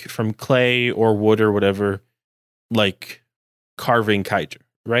like from clay or wood or whatever, like carving kaiju,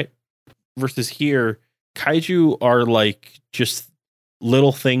 right? Versus here, kaiju are like just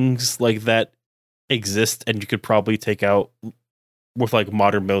little things like that exist and you could probably take out with like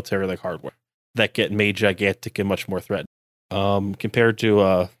modern military like hardware that get made gigantic and much more threatening. Compared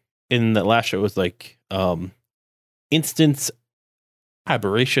to in that last show it was like instance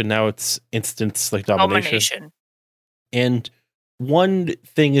aberration, now it's instance like domination. And one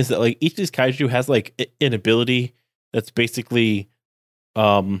thing is that like each of these kaiju has like an ability that's basically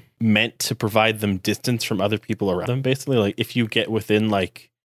meant to provide them distance from other people around them. Basically, like if you get within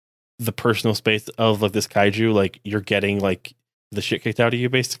like the personal space of like this kaiju, like you're getting like the shit kicked out of you,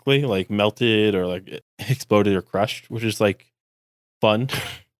 basically, like melted or like exploded or crushed, which is like fun.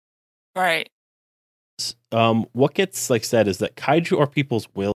 Right. What gets like said is that kaiju are people's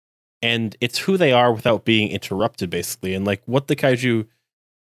will, and it's who they are without being interrupted, basically. And like what the kaiju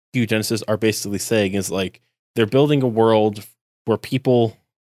Genesis are basically saying is like they're building a world where people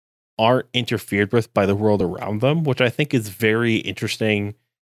aren't interfered with by the world around them, which I think is very interesting.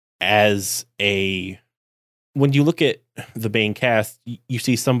 As a when you look at the main cast, you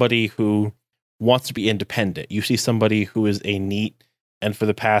see somebody who wants to be independent. You see somebody who is a NEET and for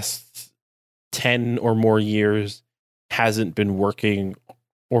the past 10 or more years hasn't been working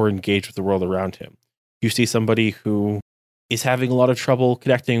or engaged with the world around him. You see somebody who is having a lot of trouble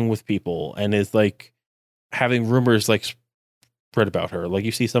connecting with people and is like having rumors like spread about her. Like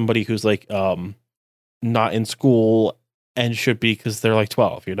you see somebody who's like not in school and should be because they're like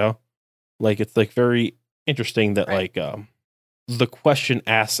 12, you know? Like it's like very interesting that Right. like the question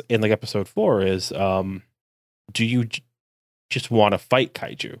asked in like episode 4 is do you just want to fight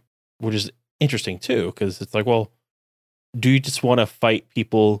kaiju, which is interesting too, because it's like, well, do you just want to fight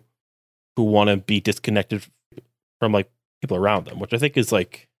people who want to be disconnected from like people around them, which I think is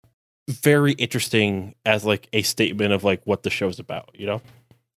like very interesting as like a statement of like what the show's about, you know?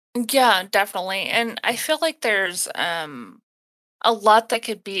 Yeah, definitely. And I feel like there's a lot that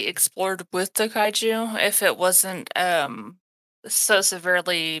could be explored with the kaiju if it wasn't so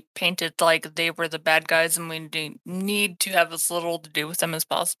severely painted like they were the bad guys and we need to have as little to do with them as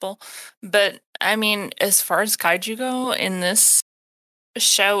possible. But I mean, as far as kaiju go in this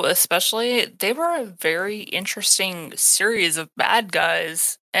show especially, they were a very interesting series of bad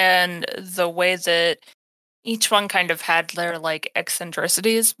guys, and the way that each one kind of had their like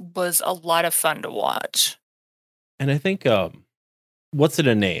eccentricities was a lot of fun to watch. And I think what's in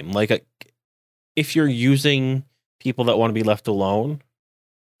a name? Like if you're using people that want to be left alone,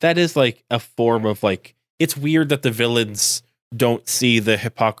 that is like a form of like, it's weird that the villains don't see the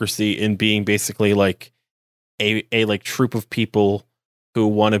hypocrisy in being basically like a like troop of people who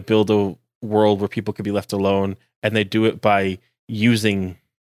want to build a world where people could be left alone, and they do it by using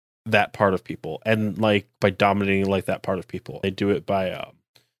that part of people and like by dominating like that part of people. They do it by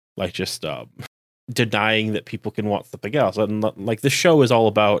like just denying that people can want something else. And like the show is all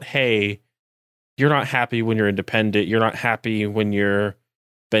about, hey, you're not happy when you're independent. You're not happy when you're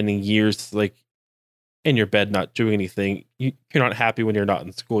spending years like in your bed not doing anything. You're not happy when you're not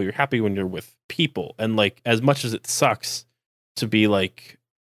in school. You're happy when you're with people. And like as much as it sucks to be like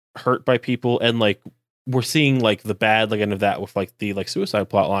hurt by people, and like we're seeing like the bad like end of that with like the like suicide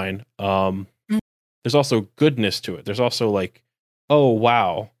plot line. There's also goodness to it. There's also like, oh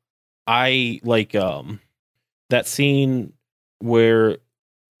wow, I like that scene where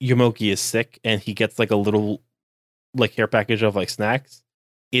Yomogi is sick and he gets like a little like care package of like snacks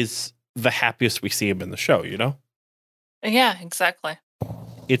is the happiest we see him in the show, you know? Yeah, exactly.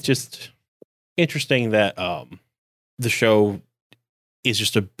 It's just interesting that the show is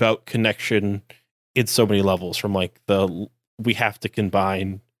just about connection in so many levels, from like the we have to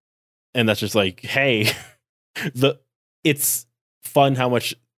combine, and that's just like, hey, it's fun how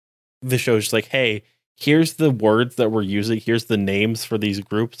much the show's just like, hey, here's the words that we're using, here's the names for these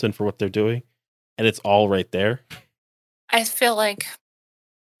groups and for what they're doing, and it's all right there. I feel like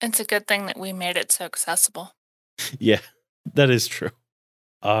it's a good thing that we made it so accessible. Yeah, that is true.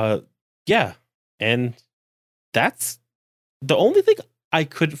 Yeah, and that's the only thing I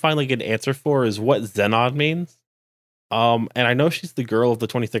couldn't find like an answer for is what Xenon means. And I know she's the girl of the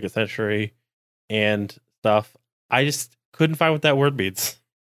 22nd century and stuff. I just couldn't find what that word means.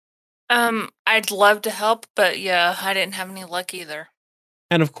 I'd love to help, but yeah, I didn't have any luck either.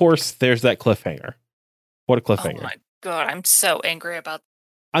 And of course, there's that cliffhanger. What a Oh cliffhanger. my god, I'm so angry about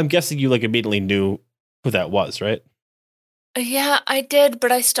I'm guessing you like immediately knew who that was, right? Yeah, I did,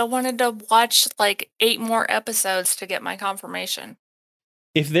 but I still wanted to watch like 8 more episodes to get my confirmation.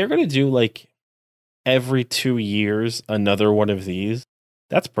 If they're going to do like every 2 years another one of these,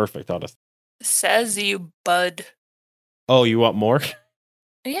 that's perfect, honestly. Says you, bud. Oh, you want more?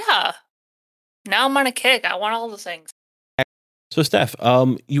 Yeah. Now I'm on a kick. I want all the things. So, Steph,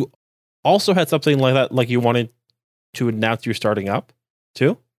 you also had something like that, like you wanted to announce you're starting up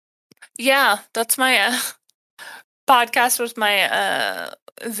too? Yeah, that's my podcast with my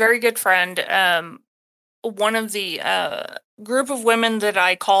very good friend. One of the group of women that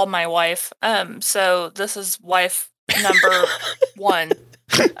I call my wife. So this is wife number 1.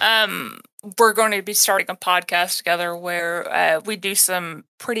 We're going to be starting a podcast together where we do some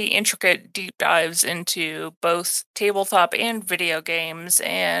pretty intricate deep dives into both tabletop and video games,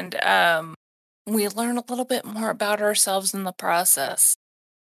 and we learn a little bit more about ourselves in the process.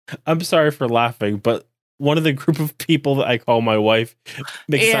 I'm sorry for laughing, but one of the group of people that I call my wife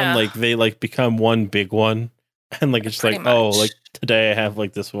makes it sound like they like become one big one, and like it's just like, oh, like today I have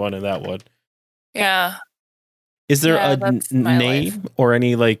like this one and that one. Yeah. Is there a name or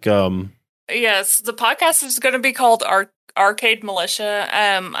any like Yes, the podcast is going to be called Arcade Militia.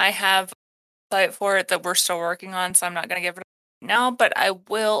 I have a site for it that we're still working on, so I'm not going to give it now, but I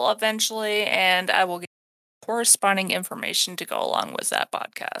will eventually, and I will get corresponding information to go along with that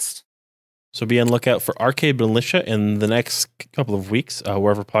podcast. So be on lookout for Arcade Militia in the next couple of weeks,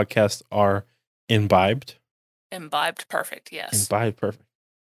 wherever podcasts are imbibed. Imbibed, perfect, yes. Imbibed, perfect.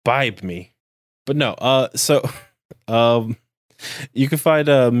 Bibe me. But no, so you can find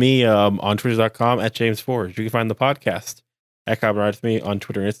me on twitter.com at James Forge. You can find the podcast at Common Ride with me on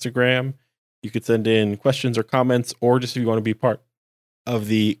Twitter and Instagram. You could send in questions or comments, or just if you want to be part of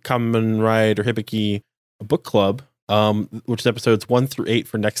the Common Ride or Hibiki book club, which is episodes 1 through 8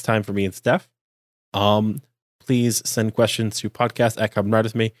 for next time for me and Steph. please send questions to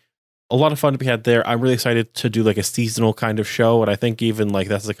podcast@ComeRideWithMe. A lot of fun to be had there. I'm really excited to do like a seasonal kind of show. And I think even like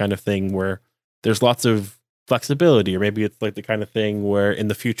that's the kind of thing where there's lots of flexibility, or maybe it's like the kind of thing where in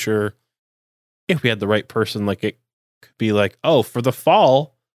the future, if we had the right person, like it could be like, oh, for the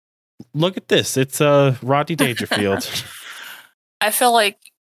fall, look at this. It's Rodney Dangerfield. I feel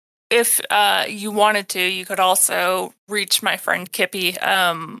like if you wanted to, you could also reach my friend Kippy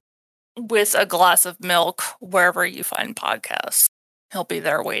with a glass of milk wherever you find podcasts. He'll be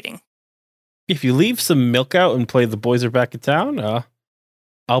there waiting. If you leave some milk out and play The Boys Are Back in Town,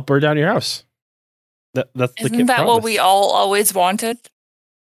 I'll burn down your house. That's Isn't the that promise. what we all always wanted?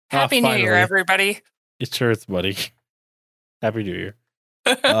 Happy New Year, finally. everybody. It sure is, buddy. Happy New Year.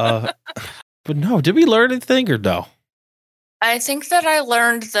 But no, did we learn anything or no? I think that I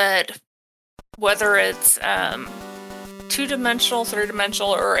learned that whether it's 2-dimensional,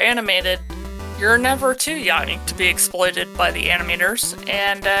 3-dimensional, or animated, you're never too young to be exploited by the animators.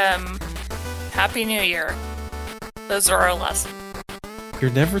 And Happy New Year. Those are our lessons.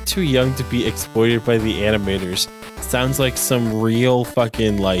 You're never too young to be exploited by the animators. Sounds like some real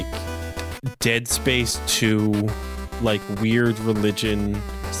fucking like Dead Space 2, like weird religion,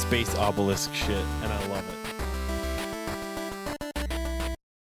 space obelisk shit.